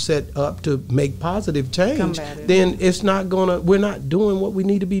platforms set up to make positive change, then it's not we're not doing what we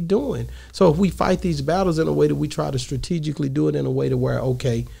need to be doing. So if we fight these battles in a way that we try to strategically do it in a way to where,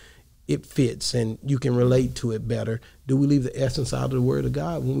 okay, it fits and you can relate to it better, do we leave the essence out of the Word of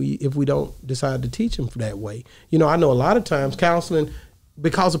God if we don't decide to teach them that way? I know a lot of times counseling,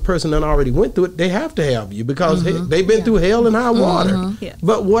 because a person done already went through it, they have to have you because they've been through hell and high water.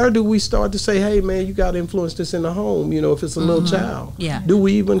 But where do we start to say, hey man, you got to influence this in the home, if it's a little child? Do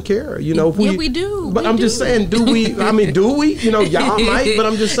we even care? If we do. But I'm just saying, do we? I mean, do we? Y'all might, but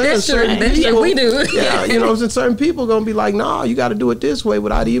I'm just saying, certain people, we do. Certain people going to be like, no, you got to do it this way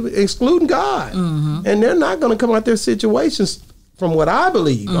without even excluding God. And they're not going to come out their situations. From what I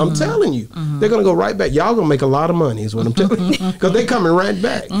believe, I'm telling you, they're going to go right back. Y'all going to make a lot of money is what I'm telling you. Because they coming right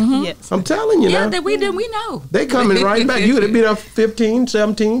back. Yes. I'm telling you now. Yeah, we know. They coming right back. You could be there 15,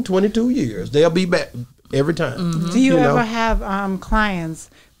 17, 22 years. They'll be back every time. Do you ever have clients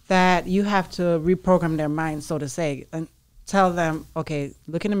that you have to reprogram their mind, so to say, and tell them, okay,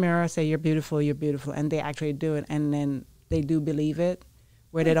 look in the mirror, say you're beautiful, and they actually do it, and then they do believe it,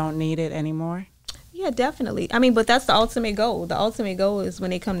 where they don't need it anymore? Yeah, definitely. I mean, but that's the ultimate goal. The ultimate goal is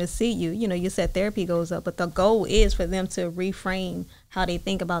when they come to see you, you said therapy goes up, but the goal is for them to reframe how they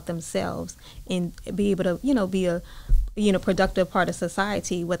think about themselves and be able to, be a, productive part of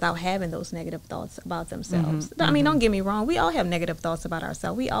society without having those negative thoughts about themselves. I mean, don't get me wrong. We all have negative thoughts about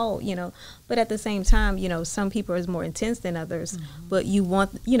ourselves. We all, but at the same time, some people is more intense than others, but you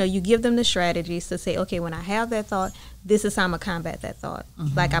want, you give them the strategies to say, okay, when I have that thought, this is how I'm going to combat that thought.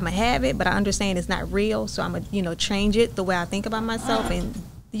 Like, I'm going to have it, but I understand it's not real, so I'm going to, change it the way I think about myself and,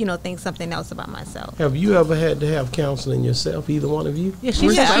 think something else about myself. Have you ever had to have counseling yourself, either one of you? Yeah, she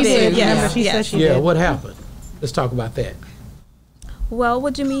said she did. Yes. She said she did. Yeah, what happened? Let's talk about that. Well,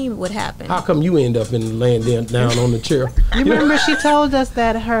 what do you mean what happened? How come you end up laying down on the chair? You remember she told us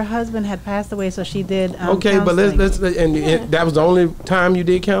that her husband had passed away, so she did okay, counseling. But let's that was the only time you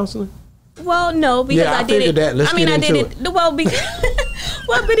did counseling? Well, no, because I did it. That. Let's I mean, get I into did it. Well, because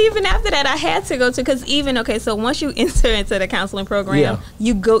but even after that, I had to go to, because so once you enter into the counseling program,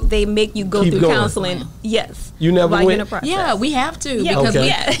 they make you go through counseling. Yes, you never went. Yeah, we have to because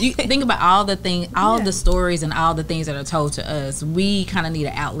you think about all the stories and all the things that are told to us. We kind of need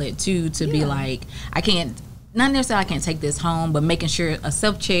an outlet too to be like, I can't. Not necessarily I can't take this home, but making sure a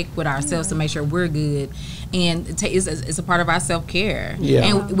self-check with ourselves to make sure we're good. And it's a part of our self-care. Yeah.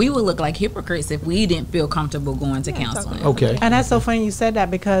 And we would look like hypocrites if we didn't feel comfortable going to counseling. Okay. And that's so funny you said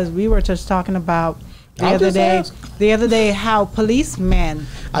that, because we were just talking about the other day how policemen,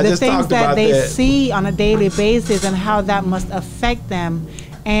 the things that they see on a daily basis and how that must affect them.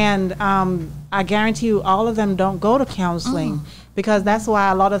 And I guarantee you all of them don't go to counseling. Because that's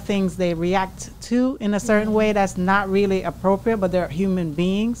why a lot of things they react to in a certain way that's not really appropriate, but they're human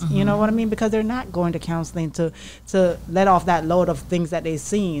beings. You know what I mean? Because they're not going to counseling to let off that load of things that they've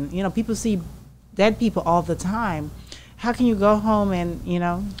seen. People see dead people all the time. How can you go home and,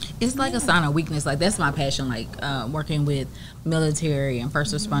 It's like a sign of weakness. Like, that's my passion, like working with military and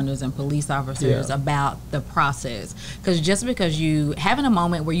first responders and police officers about the process. Because just because you having a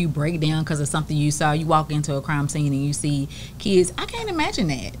moment where you break down because of something you saw, you walk into a crime scene and you see kids, I can't imagine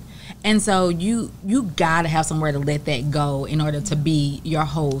that. And so you got to have somewhere to let that go in order to be your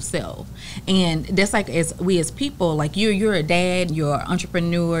whole self. And that's like, as we as people, like you're a dad, you're an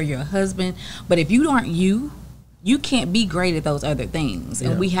entrepreneur, you're a husband, but if you aren't you can't be great at those other things.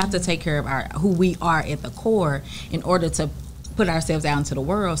 And we have to take care of who we are at the core in order to put ourselves out into the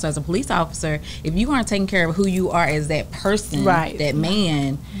world. So as a police officer, if you aren't taking care of who you are as that person, that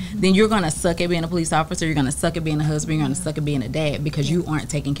man, then you're going to suck at being a police officer, you're going to suck at being a husband, you're going to suck at being a dad, because you aren't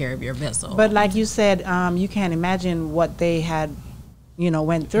taking care of your vessel. But like you said, you can't imagine what they had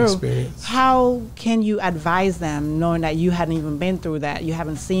went through. Experience. How can you advise them knowing that you hadn't even been through that, you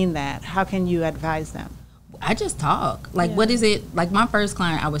haven't seen that? How can you advise them? I just talk. Like, what is it? Like, my first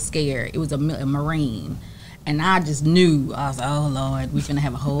client, I was scared. It was a Marine. And I just knew. I was like, oh, Lord, we're going to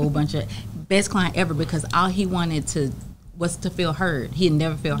have a whole bunch of... Best client ever, because all he wanted was to feel heard. He had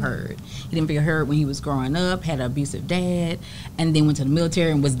never felt heard. He didn't feel heard when he was growing up, had an abusive dad, and then went to the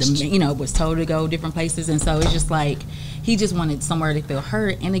military and was was told to go different places. And so it's just like he just wanted somewhere to feel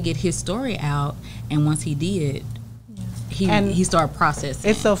heard and to get his story out. And once he did, he started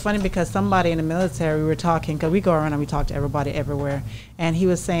processing. It's so funny because somebody in the military, we were talking, because we go around and we talk to everybody everywhere, and he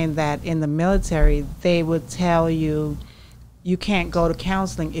was saying that in the military they would tell you can't go to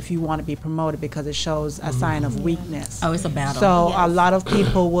counseling if you want to be promoted because it shows a sign of weakness. Oh, it's a battle. So a lot of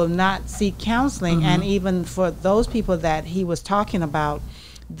people will not seek counseling, and even for those people that he was talking about,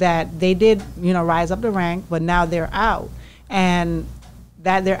 that they did, rise up the rank, but now they're out, and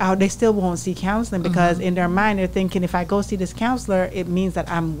that they're out, they still won't see counseling because in their mind they're thinking, if I go see this counselor, it means that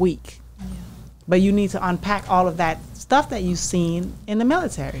I'm weak. Yeah. But you need to unpack all of that stuff that you've seen in the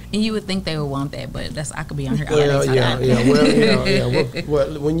military. And you would think they would want that, but I could be on here all Well, day time. yeah.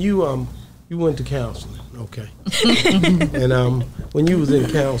 Well, when you went to counseling, okay, and when you was in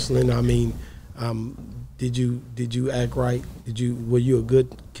counseling, I mean, did you act right? Were you a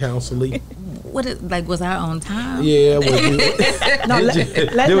good counselee? Was I on time? Yeah.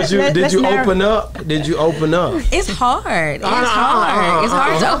 Did you open up? Did you open up? It's hard. It's hard. It's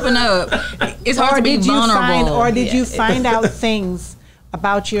hard to open up. It's hard to be vulnerable. Or did you find out things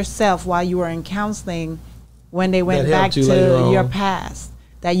about yourself while you were in counseling when they went back to your past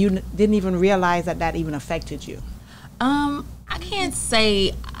that you didn't even realize that even affected you? I can't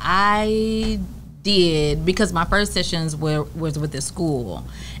say I did, because my first sessions was with the school,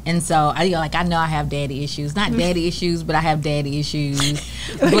 and so I know I have daddy issues, not daddy issues, but I have daddy issues.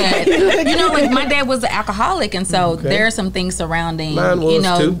 But like my dad was an alcoholic, and so there are some things surrounding that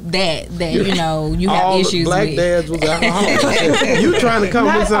you have issues black with. Dads was alcoholics. You trying to come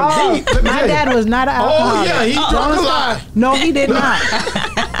with something deep? My dad was not an alcoholic. Oh yeah, he drunk a lot. No, he did not.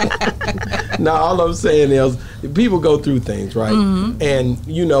 No, all I'm saying is people go through things, right? And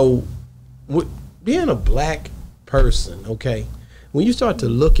being a black person, okay, when you start to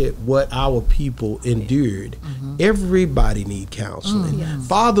look at what our people endured, everybody need counseling. Yes.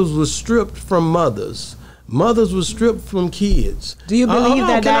 Fathers were stripped from mothers. Mothers were stripped from kids. Do you believe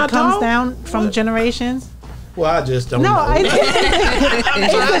that comes down from generations? Well, I just don't know. No, it's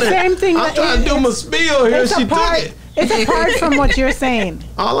the same thing. I'm trying to do my spiel here. She took it. It's apart from what you're saying.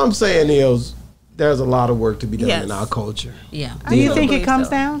 All I'm saying is there's a lot of work to be done in our culture. Yeah. Do you think it comes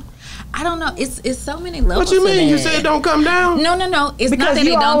down? I don't know. It's so many levels. What you mean? To You said it don't come down? No. It's because not that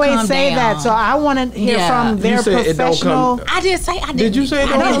it don't come down. you always say that, so I want to hear from their professional. I did say I did. Did you say it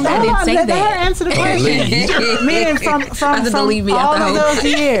don't come down? I did say Let that. her answer the question. Meaning from all of those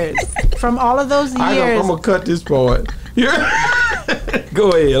years. From all of those years. I'm gonna cut this part. Go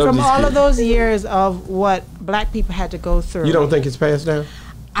ahead. From all of those years of what black people had to go through. You don't think it's passed down?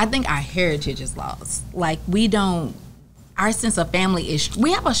 I think our heritage is lost. Like our sense of family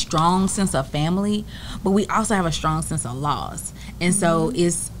we have a strong sense of family, but we also have a strong sense of loss. And so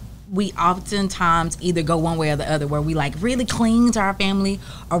we oftentimes either go one way or the other, where we like really cling to our family,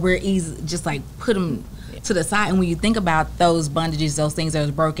 or we're just like put them to the side. And when you think about those bondages, those things that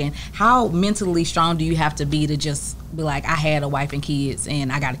was broken, how mentally strong do you have to be to just be like, I had a wife and kids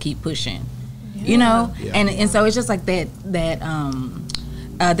and I got to keep pushing, Yeah. And so it's just like that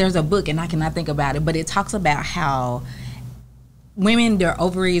there's a book, and I cannot think about it, but it talks about how women, their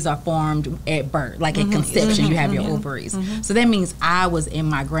ovaries are formed at birth, like at conception. You have your ovaries. So that means I was in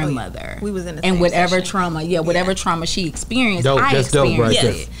my grandmother. We was in the and same whatever session. trauma, whatever trauma she experienced, I that's experienced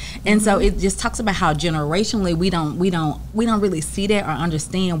dope it. And so it just talks about how generationally we don't really see that or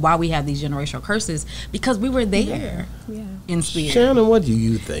understand why we have these generational curses, because we were there in spirit. Shannon, what do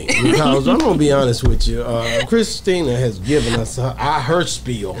you think? Because I'm gonna be honest with you, Christina has given us her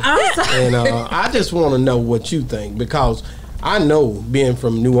spiel, and I just want to know what you think, because I know, being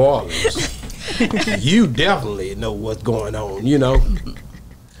from New Orleans, you definitely know what's going on,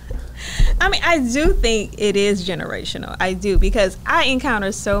 I mean, I do think it is generational. I do, because I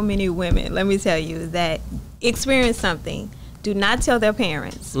encounter so many women, let me tell you, that experience something, do not tell their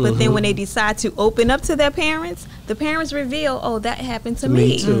parents, but then when they decide to open up to their parents, the parents reveal, oh, that happened to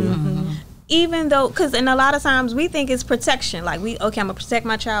me. Too. Even though, because in a lot of times we think it's protection, like I'm gonna protect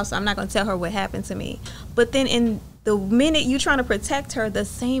my child, so I'm not gonna tell her what happened to me. But then in the minute you trying to protect her, the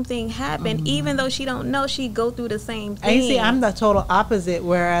same thing happened. Even though she don't know, she go through the same thing. And you see, I'm the total opposite,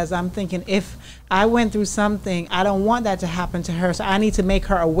 whereas I'm thinking, if I went through something, I don't want that to happen to her, so I need to make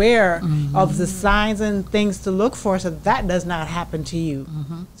her aware of the signs and things to look for, so that does not happen to you.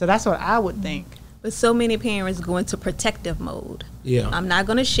 So that's what I would think. But so many parents go into protective mode. Yeah. I'm not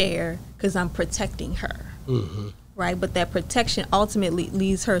going to share because I'm protecting her. Right? But that protection ultimately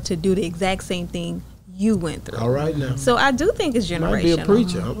leads her to do the exact same thing you went through. All right now. So I do think it's generational. Might be a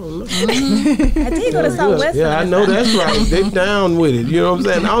preacher. I don't know. I did go to Southwest. Yeah, I know that's right. They down with it. You know what I'm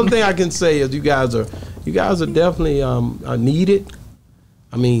saying? The only thing I can say is you guys are definitely needed.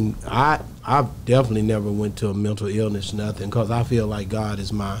 I mean, I've definitely never went to a mental illness, nothing, because I feel like God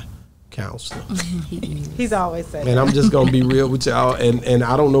is my counselor. He's always said And I'm just going to be real with y'all, and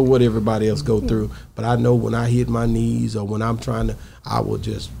I don't know what everybody else go through, but I know when I hit my knees or when I'm trying to, I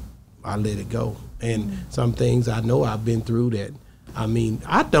let it go. And some things I know I've been through that, I mean,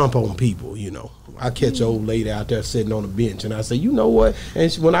 I dump on people, you know. I catch an old lady out there sitting on a bench, and I say, you know what?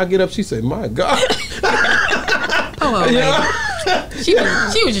 And when I get up, she say, my God. Oh, you know?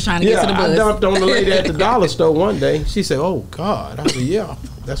 She was just trying to get to the bus. I dumped on the lady at the dollar store one day. She said, oh, God. I said, yeah,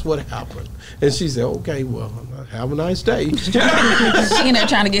 that's what happened. And she said, okay, well, have a nice day. She in there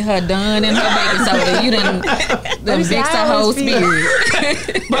trying to get her done in her baking soda. You done fixed her whole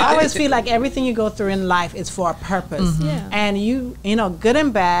spirit. But I always feel like everything you go through in life is for a purpose. Yeah. And you know, good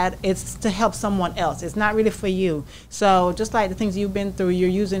and bad, it's to help someone else. It's not really for you. So just like the things you've been through, you're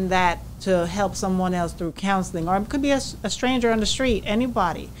using that to help someone else through counseling. Or it could be a stranger on the street,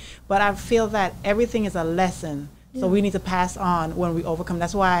 anybody. But I feel that everything is a lesson. So we need to pass on when we overcome.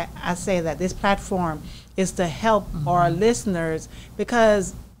 That's why I say that this platform is to help our listeners,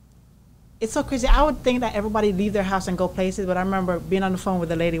 because it's so crazy. I would think that everybody leave their house and go places, but I remember being on the phone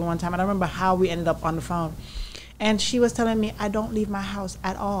with a lady one time, and I remember how we ended up on the phone. And she was telling me, I don't leave my house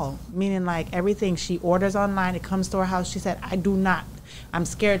at all, meaning like everything she orders online, it comes to her house. She said, I do not. I'm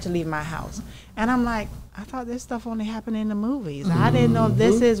scared to leave my house. And I'm like, I thought this stuff only happened in the movies. I didn't know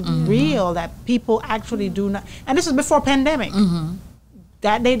this is real, that people actually do not. And this is before pandemic,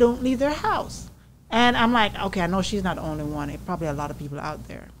 that they don't leave their house. And I'm like, okay, I know she's not the only one. It's probably a lot of people out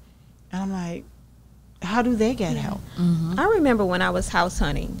there. And I'm like, how do they get help? I remember when I was house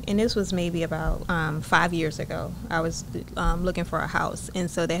hunting, and this was maybe about 5 years ago. I was looking for a house,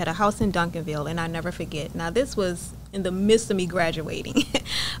 and so they had a house in Duncanville, and I never forget. Now, this was in the midst of me graduating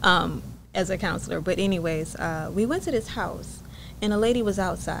as a counselor. But anyways, we went to this house, and a lady was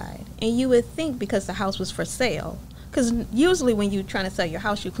outside. And you would think because the house was for sale, because usually when you're trying to sell your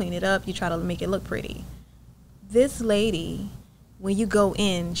house, you clean it up, you try to make it look pretty. This lady, when you go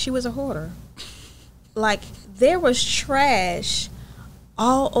in, she was a hoarder. Like, there was trash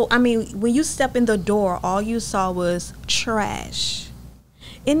when you step in the door, all you saw was trash.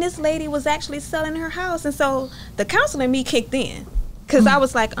 And this lady was actually selling her house. And so the counselor in me kicked in, because I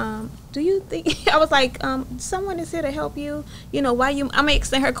was like, do you think, I was like, someone is here to help you? You know, I'm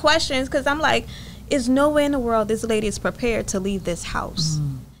asking her questions, because I'm like, there's no way in the world this lady is prepared to leave this house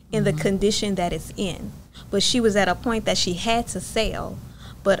in the condition that it's in. But she was at a point that she had to sell.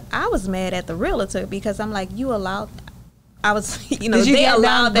 But I was mad at the realtor, because I'm like, they allowed that person.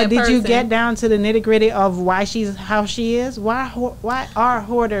 Did you get down to the nitty gritty of why she's how she is? Why are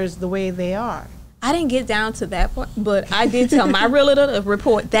hoarders the way they are? I didn't get down to that point, but I did tell my realtor to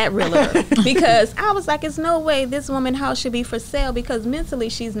report that realtor, because I was like, there's no way this woman's house should be for sale, because mentally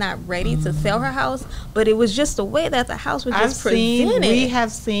she's not ready to sell her house. But it was just the way that the house was just presented. We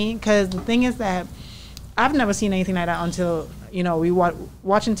have seen, because the thing is that I've never seen anything like that until, you know, we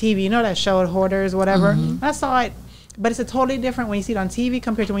watching TV, you know, that show Hoarders, whatever. I saw it, but it's a totally different when you see it on TV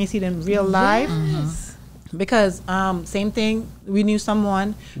compared to when you see it in real life. Because same thing, we knew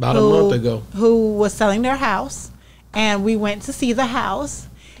someone about a month ago who was selling their house, and we went to see the house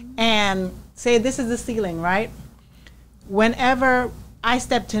and say, this is the ceiling, right? Whenever I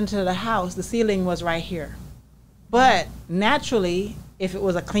stepped into the house, the ceiling was right here. But naturally, if it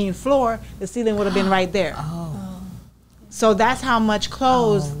was a clean floor, the ceiling would have been right there. So that's how much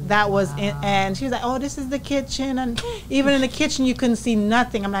clothes that was in. And she was like, oh, this is the kitchen. And even in the kitchen, you couldn't see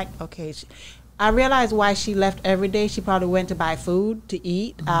nothing. I'm like, okay. I realized why she left every day. She probably went to buy food to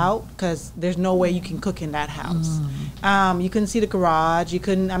eat out, because there's no way you can cook in that house. You couldn't see the garage. You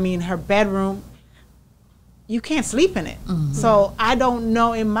couldn't, her bedroom, you can't sleep in it. So I don't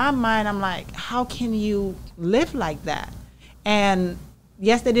know, in my mind, I'm like, how can you live like that? And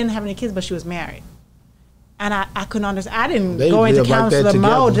yes, they didn't have any kids, but she was married. And I couldn't understand. I didn't go into counselor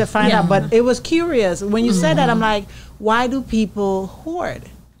mode to find out, but it was curious. When you said that, I'm like, why do people hoard?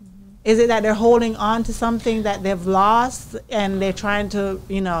 Is it that they're holding on to something that they've lost, and they're trying to,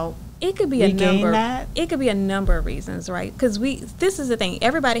 It could be regain that? It could be a number of reasons, right? Because this is the thing.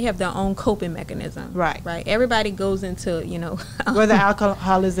 Everybody have their own coping mechanism, right? Everybody goes into, whether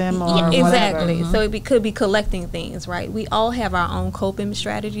alcoholism or exactly. whatever. So it could be collecting things, right? We all have our own coping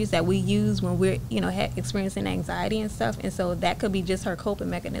strategies that we use when we're, experiencing anxiety and stuff. And so that could be just her coping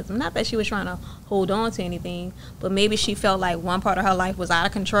mechanism. Not that she was trying to hold on to anything, but maybe she felt like one part of her life was out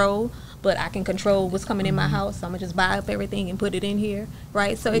of control. But I can control what's coming in my house, so I'm gonna just buy up everything and put it in here,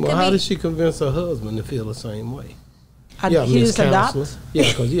 right? So it could be. How did she convince her husband to feel the same way? Miss Counselor.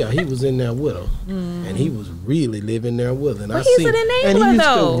 Because he was in there with her, and he was really living there with her. And he's an enabler, and he used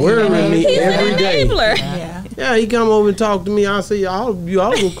though. to worry me every day. Yeah, he come over and talk to me. I say, you all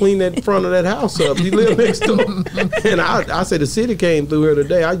go clean that front of that house up. You live next door. And I say, the city came through here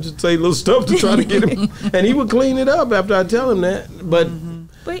today. I just say little stuff to try to get him, and he would clean it up after I tell him that. But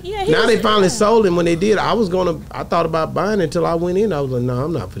now they finally sold him. When they did, I thought about buying it until I went in. I was like, no,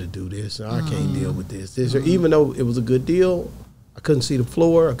 I'm not going to do this. I can't deal with this. Even though it was a good deal, I couldn't see the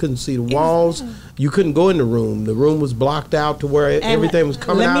floor. I couldn't see the walls. You couldn't go in the room. The room was blocked out to where everything was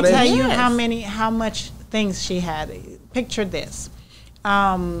coming out. Let me tell you how much things she had. Picture this.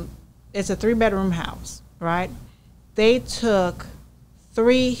 It's a 3-bedroom house, right? They took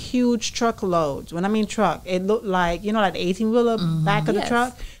 3 huge truckloads. When I mean truck, it looked like, like the 18-wheeler back of the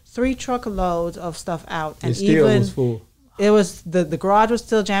truck. 3 truckloads of stuff out. And it still was full. It was, the garage was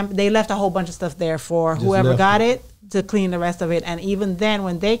still jammed. They left a whole bunch of stuff there for whoever got it to clean the rest of it. And even then,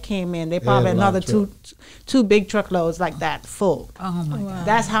 when they came in, they probably had another two big truckloads like that full. Oh, my God.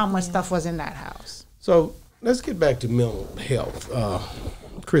 That's how much stuff was in that house. So let's get back to mental health.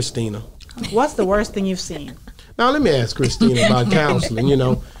 Christina. What's the worst thing you've seen? Now, let me ask Christina about counseling,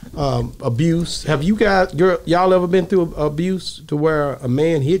 abuse. Have you y'all ever been through abuse to where a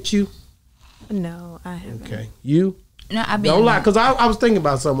man hit you? No, I haven't. Okay. You? No, I've been. Don't lie, because I was thinking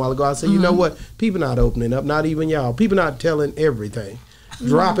about something a while ago. I said, you know what? People not opening up, not even y'all. People not telling everything.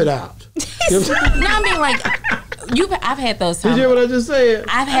 Drop it out. No, I mean, like, I've had those times. Did you hear what I just said?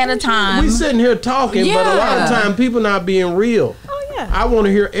 I've had a time. We sitting here talking, but a lot of time people not being real. Oh, yeah. I want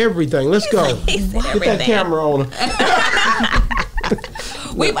to hear everything. Let's go. Get that camera on.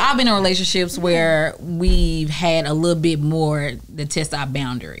 I've been in relationships where we've had a little bit more to test our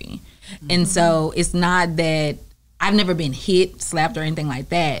boundary. And so it's not that I've never been hit, slapped, or anything like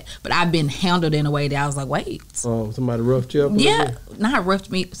that, but I've been handled in a way that I was like, wait. Oh, somebody roughed you up? Yeah. Not roughed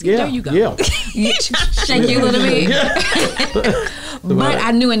me. See, there you go. Yeah. Shake you a little bit. But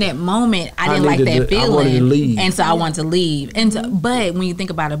I knew in that moment I didn't like that feeling. I wanted to leave. And so I wanted to leave. And so, but when you think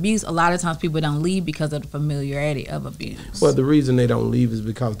about abuse, a lot of times people don't leave because of the familiarity of abuse. Well, the reason they don't leave is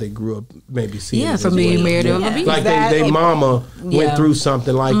because they grew up maybe seeing it familiarity of abuse. Like they mama went through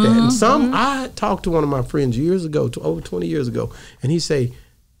something like that. And I talked to one of my friends years ago, over 20 years ago, and he say,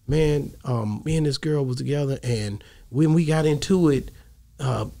 man, me and this girl was together, and when we got into it,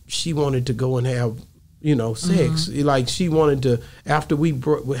 she wanted to go and have sex. Like she wanted to, after we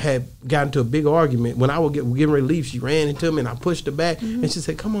had gotten into a big argument, when I was getting ready to leave, she ran into me and I pushed her back and she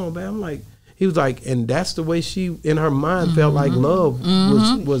said, come on, man. I'm like, he was like, and that's the way she, in her mind, felt like love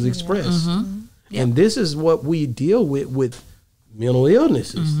was expressed. And this is what we deal with mental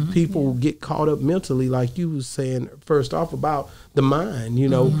illnesses. People get caught up mentally, like you was saying first off about the mind.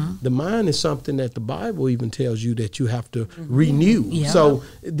 The mind is something that the Bible even tells you that you have to renew. So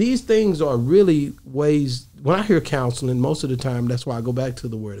these things are really ways, when I hear counseling, most of the time, that's why I go back to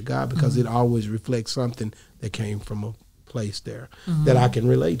the Word of God, because it always reflects something that came from a place there that I can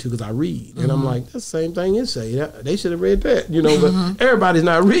relate to, because I read. And I'm like, that's the same thing you say. They should have read that, but everybody's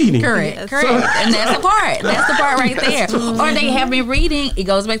not reading. Correct. And that's the part. That's the part right there. Or they have been reading, it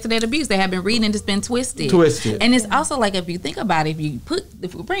goes back to that abuse. They have been reading and it's been twisted. And it's also like, if you think about it,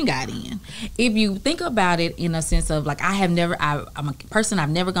 if we bring God in, if you think about it in a sense of like, I'm a person, I've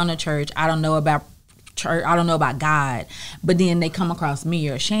never gone to church. I don't know about church, I don't know about God, but then they come across me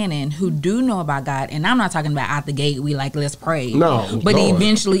or Shannon who do know about God, and I'm not talking about out the gate we like let's pray. No, but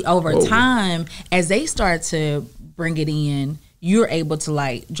eventually over time, as they start to bring it in, you're able to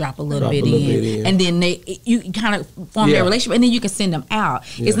like drop a little bit in, and then you kind of form that relationship, and then you can send them out.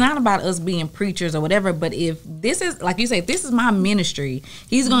 It's not about us being preachers or whatever, but if this is, like you say, if this is my ministry,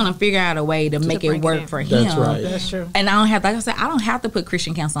 he's gonna figure out a way to make it work for him. That's right. That's true. And I don't have, like I said, I don't have to put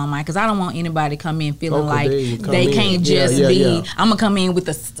Christian counsel on mine, because I don't want anybody to come in feeling like they can't just be. I'm gonna come in with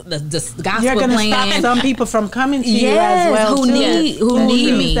the gospel. You're gonna stop some people from coming to you as well, who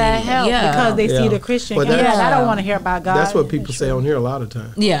need me that help because they see the Christian. I don't want to hear about God. That's what people say on here a lot of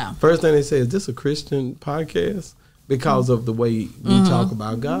times. Yeah. First thing they say, is this a Christian podcast? because of the way we talk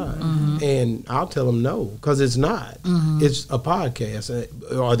about God. And I'll tell them no, because it's not. It's a podcast.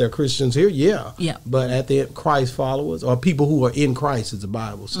 Are there Christians here? Yeah. But at the end, Christ followers or people who are in Christ, as the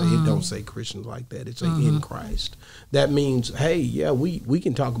Bible says. It don't say Christians like that. It say in Christ. That means, hey, yeah, we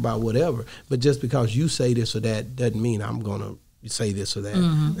can talk about whatever, but just because you say this or that doesn't mean I'm going to say this or that.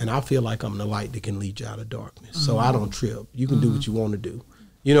 And I feel like I'm the light that can lead you out of darkness. So I don't trip. You can do what you want to do.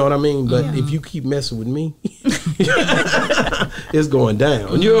 You know what I mean? But if you keep messing with me, it's going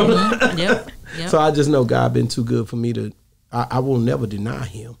down. You know what I mean? So I just know God been too good for me to, I will never deny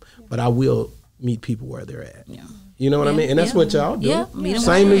him, but I will meet people where they're at. You know what I mean? And that's what y'all do.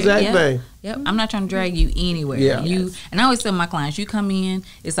 Same exact thing. I'm not trying to drag you anywhere. And I always tell my clients, you come in,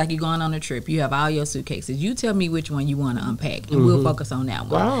 it's like you're going on a trip. You have all your suitcases. You tell me which one you want to unpack, and we'll focus on that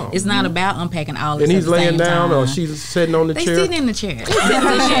one. Wow. It's not about unpacking all this. And he's at the laying same down, time. or she's sitting on the chair. They sitting in the chair. They sitting in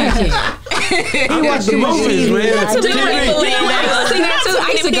the chair. He watched the movies, man. I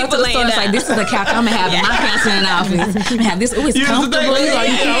used to go to the store and say, "This is a couch I'm gonna have in my counseling office. I have this. Oh, it's comfortable.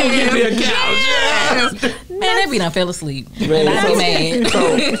 Give me a couch. Man, that be done fell asleep. Man, I'd be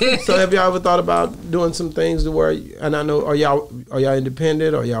mad. So have y'all ever thought about doing some things to where? And I know, are y'all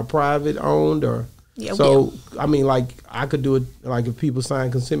independent? Are y'all private owned? Or I mean, like I could do it. Like if people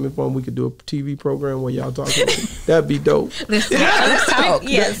sign consent form, we could do a TV program where y'all talking. That'd be dope. Let's talk.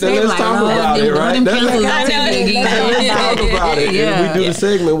 Let's talk about it, right? Let's talk about it. And we do the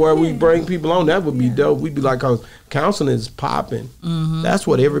segment where we bring people on. That would be dope. We'd be like, cause counseling is popping. That's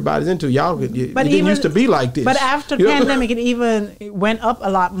what everybody's into. Y'all, it didn't used to be like this. But after pandemic, it even went up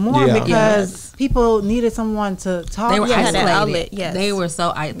a lot more because people needed someone to talk. They were isolated. They were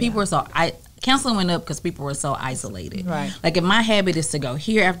People were so. Counseling went up because people were so isolated. Right. Like if my habit is to go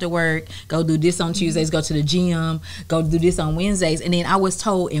here after work, go do this on Tuesdays, go to the gym, go do this on Wednesdays, and then I was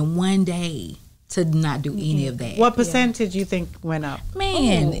told in one day to not do any of that. What percentage you think went up?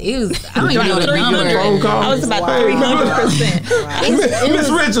 Man, it was, I don't even know the number. I was about 300%. Miss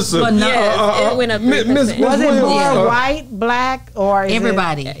Richardson. It went up 3%. Was it more white, black, or is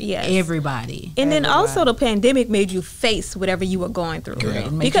everybody? Everybody. And then also the pandemic made you face whatever you were going through.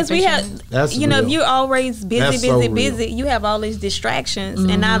 Because we had, if you're always busy, you have all these distractions,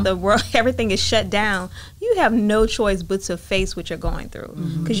 and now the world, everything is shut down. You have no choice but to face what you're going through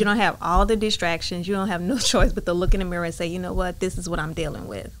because you don't have all the distractions. You don't have no choice but to look in the mirror and say, you know what, this is what I'm dealing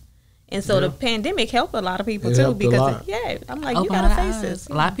with. And so the pandemic helped a lot of people too because I'm like, you gotta face this.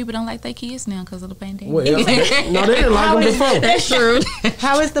 A lot of people don't like their kids now because of the pandemic. Well, no, they didn't like them before. That's true.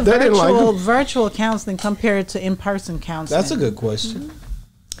 How is the virtual counseling compared to in-person counseling? That's a good question.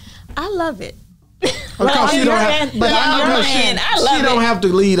 I love it. Because she don't have to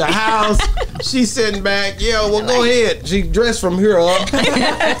leave the house. She's sitting back. Yeah, well, go ahead. She dressed from here up.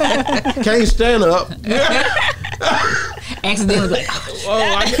 Can't stand up. Accidentally like,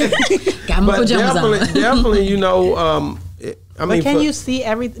 got my pajamas on. Definitely, you know. I mean, can you see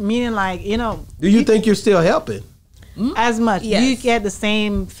everything? Meaning, like, you know. Do you think you're still helping? As much? Yes. Do you get the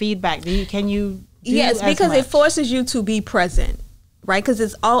same feedback? Can you? Yes, because it forces you to be present. Right, because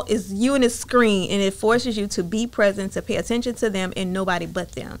it's you and the screen, and it forces you to be present, to pay attention to them, and nobody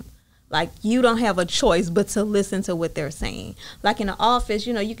but them. Like you don't have a choice but to listen to what they're saying. Like in the office,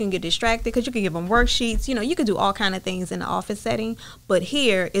 you know, you can get distracted because you can give them worksheets. You know, you can do all kind of things in the office setting. But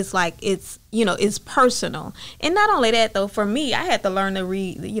here, it's like it's personal. And not only that, though, for me, I had to learn to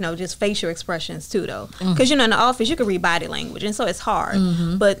read, just facial expressions too, though. Because in the office, you can read body language, and so it's hard.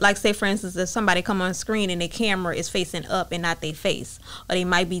 But like, say for instance, if somebody come on screen and their camera is facing up and not their face, or they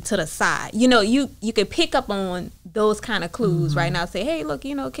might be to the side, you can pick up on those kind of clues right now. Say, hey, look,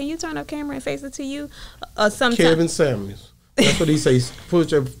 can you turn up camera and face it to you? Sometimes Kevin Samuels. That's what he says.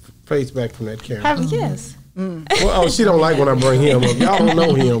 Put your face back from that camera. Yes. Well, she don't like when I bring him up. Y'all don't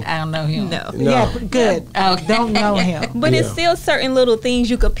know him. I don't know him. No. Yeah, good. Okay. Don't know him. But it's still certain little things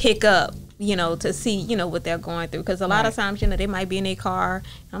you could pick up, to see, what they're going through. Because a lot of times, they might be in their car.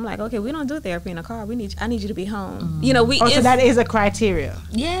 I'm like, okay, we don't do therapy in a car. I need you to be home. So that is a criteria.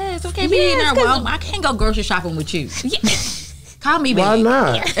 Yeah, it's okay being there. Well, I can't go grocery shopping with you. Call me back. Why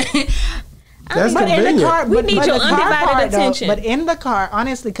not? That's convenient. In the car, we need your undivided attention. But in the car,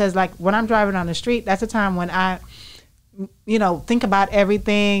 honestly, because like when I'm driving on the street, that's the time when I, think about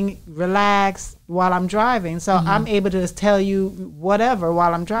everything, relax while I'm driving. So I'm able to just tell you whatever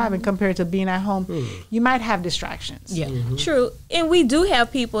while I'm driving compared to being at home. You might have distractions. Yeah, true. And we do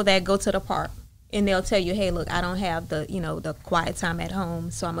have people that go to the park. And they'll tell you, hey, look, I don't have the quiet time at home,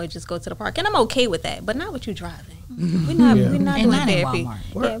 so I'm gonna just go to the park, and I'm okay with that. But not with you driving. We're not doing therapy.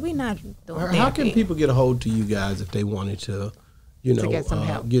 Yeah, we're not doing therapy. How can people get a hold to you guys if they wanted to, get some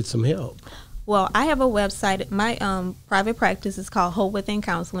help? Get some help. Well, I have a website. My private practice is called Whole Within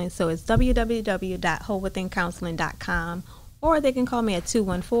Counseling. So it's www.wholewithincounseling.com, or they can call me at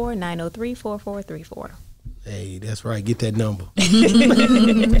 214-903-4434. Hey, that's right. Get that number.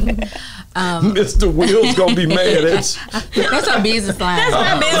 Mr. Will's gonna be mad. That's our business line.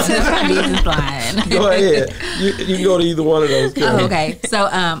 That's my business line. Go ahead. You can go to either one of those. Oh, okay. So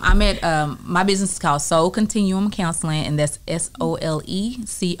I'm at my business is called Soul Continuum Counseling, and that's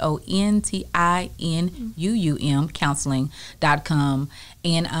SOLECONTINUUM counseling.com.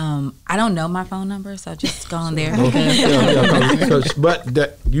 And I don't know my phone number, so just go on there.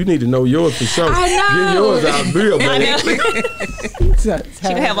 But you need to know yours for sure. I know. Get yours out real bad. She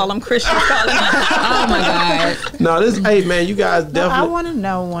can have all them Christians calling. Oh my God. No, hey man, you guys definitely. I want to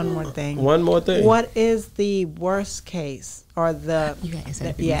know one more thing. One more thing. What is the worst case or that you've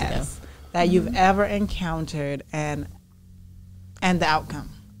ever encountered and the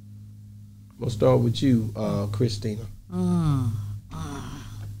outcome? We'll start with you, Christina.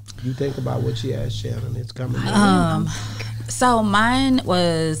 You think about what she asked Shannon. It's coming. So mine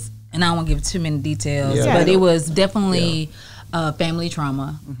was, and I don't want to give too many details, Yeah. but it was definitely family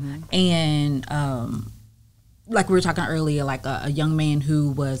trauma, and like we were talking earlier, like a young man who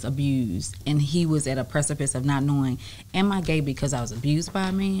was abused, and he was at a precipice of not knowing, am I gay because I was abused by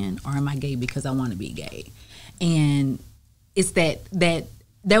a man, or am I gay because I want to be gay? And it's that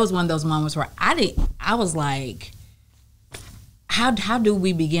was one of those moments where I was like, how do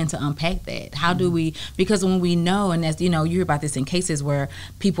we begin to unpack that? How do we, because when we know, and that's, you hear about this in cases where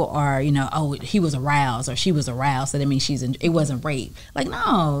people are, oh, he was aroused or she was aroused, so that means it wasn't rape. Like,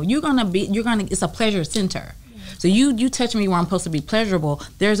 no, it's a pleasure center. So you touch me where I'm supposed to be pleasurable,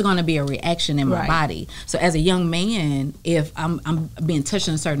 there's going to be a reaction in my body. So as a young man, if I'm being touched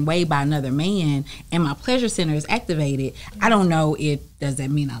in a certain way by another man and my pleasure center is activated, I don't know does that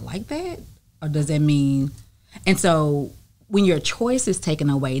mean I like that? Or does that mean, and so when your choice is taken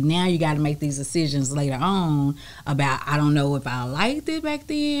away, now you got to make these decisions later on about, I don't know if I liked it back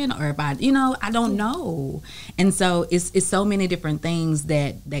then, or if I don't know. And so it's so many different things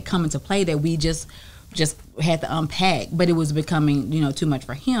that come into play that we just had to unpack, but it was becoming, too much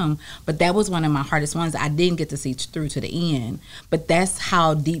for him. But that was one of my hardest ones that I didn't get to see through to the end. But that's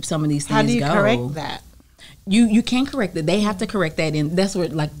how deep some of these things go. How do you correct that? You can correct it. They have to correct that, and that's where,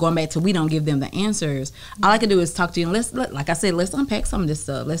 like, going back to, we don't give them the answers. All I can do is talk to you, and like I said, let's unpack some of this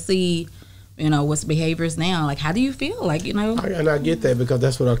stuff. Let's see, what's behaviors now. Like, how do you feel? Like, And I get that, because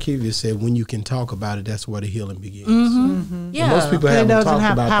that's what Arkevius said. When you can talk about it, that's where the healing begins. Yeah, most people it doesn't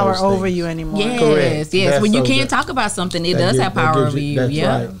have about power those over things. you anymore. Yes. When you can't talk about something, it does have power over you. That's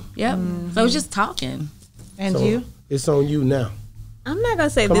Yeah, right. yep. So it's just talking. And So you? It's on you now. I'm not going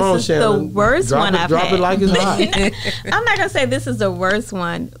to say Come on, this is Shannon. the worst one I've Drop had. it like it's hot. I'm not going to say this is the worst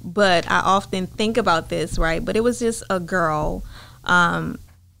one, but I often think about this, right? But it was just a girl. And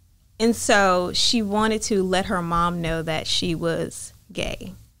so she wanted to let her mom know that she was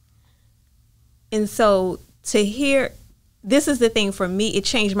gay. And so to hear, this is the thing for me, it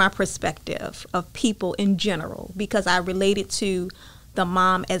changed my perspective of people in general, because I related to the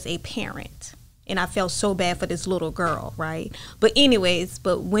mom as a parent. And I felt so bad for this little girl, right? But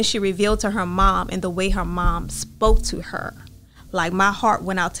when she revealed to her mom and the way her mom spoke to her, like, my heart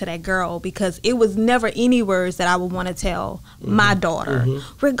went out to that girl, because it was never any words that I would want to tell my daughter,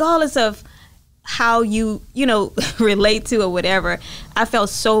 regardless of how you relate to or whatever. I felt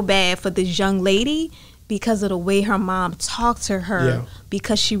so bad for this young lady because of the way her mom talked to her,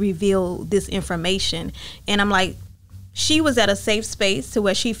 because she revealed this information. And I'm like, she was at a safe space to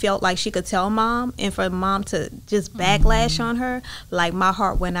where she felt like she could tell mom, and for mom to just backlash on her, like, my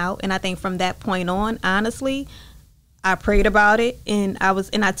heart went out. And I think from that point on, honestly, I prayed about it, and I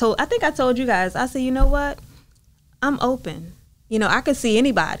think I told you guys, I said, you know what? I'm open. I could see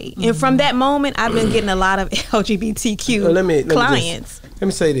anybody. And from that moment, I've been getting a lot of LGBTQ clients. Let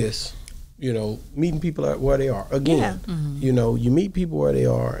me say this. Meeting people where they are. Again, you meet people where they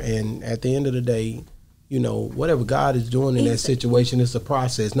are, and at the end of the day, whatever God is doing in that situation, it's a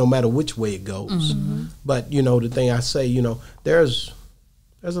process, no matter which way it goes. But, the thing I say, there's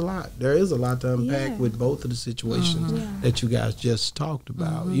a lot. There is a lot to unpack with both of the situations that you guys just talked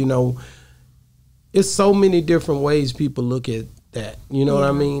about. It's so many different ways people look at that. You know what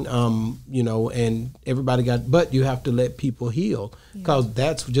I mean? And everybody but you have to let people heal, because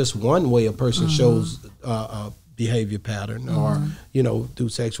that's just one way a person shows a behavior pattern, or through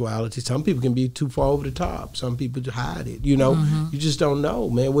sexuality. Some people can be too far over the top. Some people hide it. You just don't know,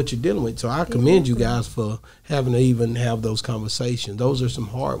 man, what you're dealing with. So I commend you guys for having to even have those conversations. Those are some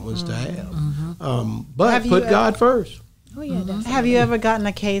hard ones to have. But put God first. Oh yeah, definitely. Have you ever gotten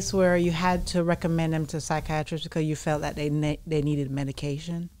a case where you had to recommend them to a psychiatrist because you felt that they needed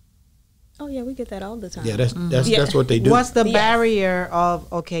medication? Oh yeah, we get that all the time. Yeah, that's what they do. What's the barrier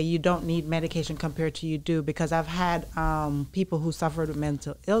of, okay, you don't need medication compared to you do? Because I've had people who suffered with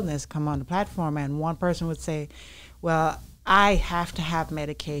mental illness come on the platform, and one person would say, well, I have to have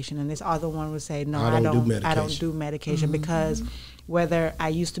medication, and this other one would say, no, I don't do medication because whether I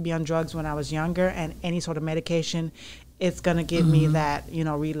used to be on drugs when I was younger, and any sort of medication, it's going to give me that,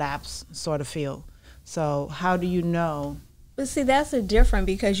 relapse sort of feel. So how do you know? But see, that's different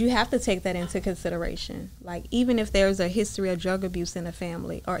because you have to take that into consideration. Like, even if there's a history of drug abuse in the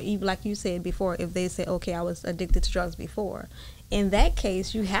family, or even like you said before, if they say, okay, I was addicted to drugs before, in that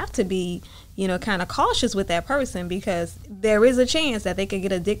case, you have to be, kind of cautious with that person because there is a chance that they could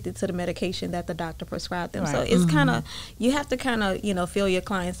get addicted to the medication that the doctor prescribed them. Right. So it's kind of, you have to kind of, feel your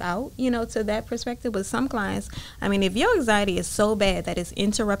clients out, to that perspective. With some clients, I mean, if your anxiety is so bad that it's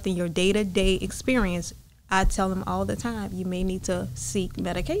interrupting your day-to-day experience, I tell them all the time, you may need to seek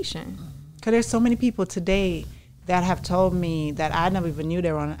medication. Because there's so many people today that have told me that I never even knew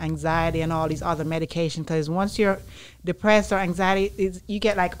they were on anxiety and all these other medications. Because once you're depressed or anxiety, you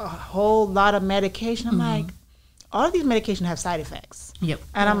get like a whole lot of medication. I'm like, all of these medications have side effects. Yep.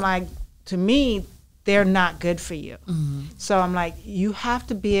 And I'm like, to me, they're not good for you. So I'm like, you have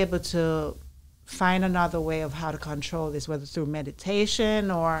to be able to find another way of how to control this, whether it's through meditation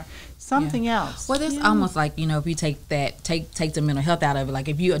or something else. Well, it's almost like, if you take the mental health out of it, like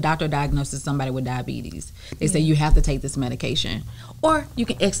if a doctor diagnoses somebody with diabetes, they say you have to take this medication, or you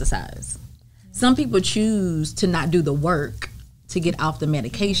can exercise. Some people choose to not do the work to get off the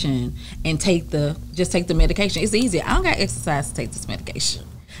medication and just take the medication. It's easy. I don't got to exercise to take this medication.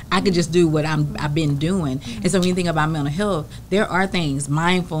 I could just do what I've been doing. And so when you think about mental health, there are things,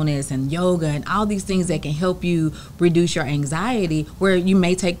 mindfulness and yoga and all these things that can help you reduce your anxiety, where you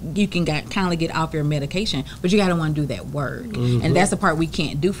can kind of get off your medication, but you got to want to do that work. And that's the part we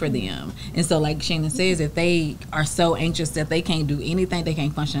can't do for them. And so like Shannon says, if they are so anxious that they can't do anything, they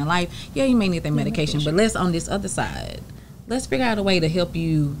can't function in life, yeah, you may need that medication. But let's, on this other side, let's figure out a way to help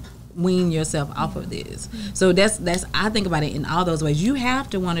you wean yourself off of this. So that's I think about it in all those ways. You have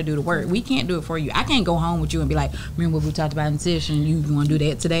to want to do the work. We can't do it for you. I can't go home with you and be like, remember what we talked about in session, you want to do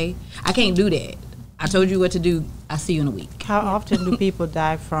that today? I can't do that. I told you what to do. I'll see you in a week. How often do people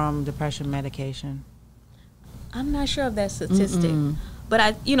die from depression medication? I'm not sure of that statistic.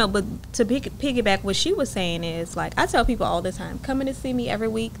 But but to piggyback what she was saying is, like, I tell people all the time, coming to see me every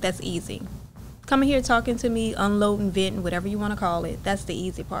week, that's easy. Coming here talking to me, unloading, venting, whatever you want to call it, that's the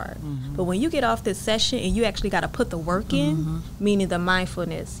easy part. But when you get off this session and you actually got to put the work in, meaning the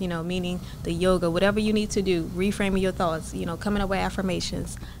mindfulness, meaning the yoga, whatever you need to do, reframing your thoughts, coming up with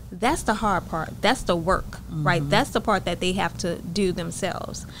affirmations, that's the hard part. That's the work, right? That's the part that they have to do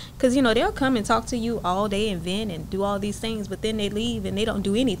themselves. Because, they'll come and talk to you all day and vent and do all these things, but then they leave and they don't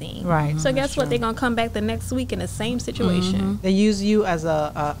do anything. Right. So guess what? They're going to come back the next week in the same situation. They use you as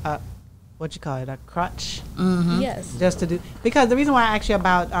a what you call it, a crutch? Yes. Just to do, because the reason why I asked you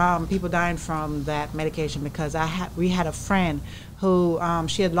about people dying from that medication, because we had a friend who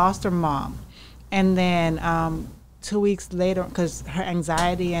she had lost her mom, and then 2 weeks later, because her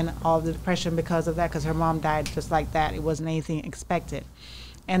anxiety and all the depression because of that, because her mom died just like that, it wasn't anything expected,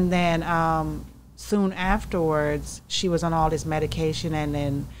 and then soon afterwards she was on all this medication, and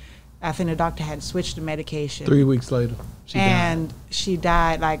then I think the doctor had switched the medication. 3 weeks later, she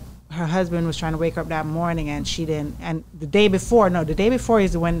died. Like, her husband was trying to wake her up that morning, and she didn't. And the day before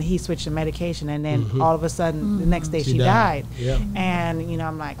is when he switched the medication, and then all of a sudden the next day she died. Yeah. And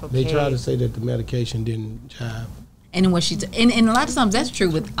I'm like, okay. They try to say that the medication didn't jive. And when and a lot of times that's true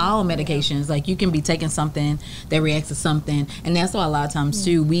with all medications. Like, you can be taking something that reacts to something, and that's why a lot of times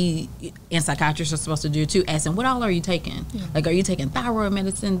too, we and psychiatrists are supposed to do too, asking, what all are you taking? Like, are you taking thyroid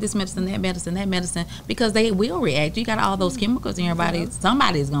medicine, this medicine, that medicine? Because they will react. You got all those chemicals in your body.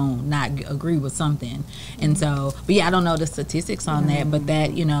 Somebody's gonna not agree with something. And so, but yeah, I don't know the statistics on that, but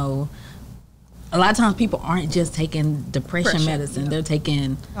that, a lot of times people aren't just taking depression medicine. They're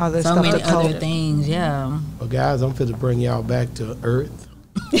taking so many other things. Yeah. Well, guys, I'm fit to bring y'all back to Earth.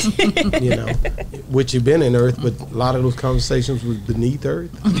 Which you've been in Earth, but a lot of those conversations was beneath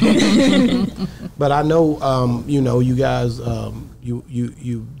Earth. But I know, you guys,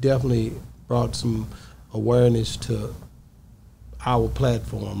 you definitely brought some awareness to our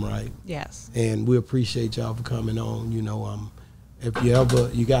platform, right? Yes. And we appreciate y'all for coming on. If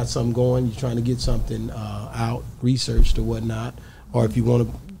you got something going, you're trying to get something out, researched or whatnot, or if you want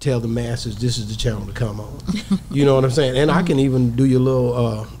to tell the masses this is the channel to come on. You know what I'm saying? And I can even do your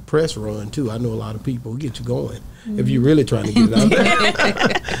little press run too. I know a lot of people. Get you going if you're really trying to get it out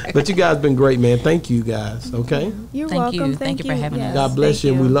there. But you guys been great, man. Thank you guys. Okay. You're welcome. Thank you for having us. God bless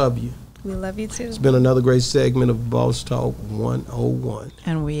you, and we love you. We love you too. It's been another great segment of Boss Talk 101.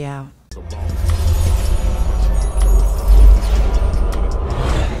 And we out.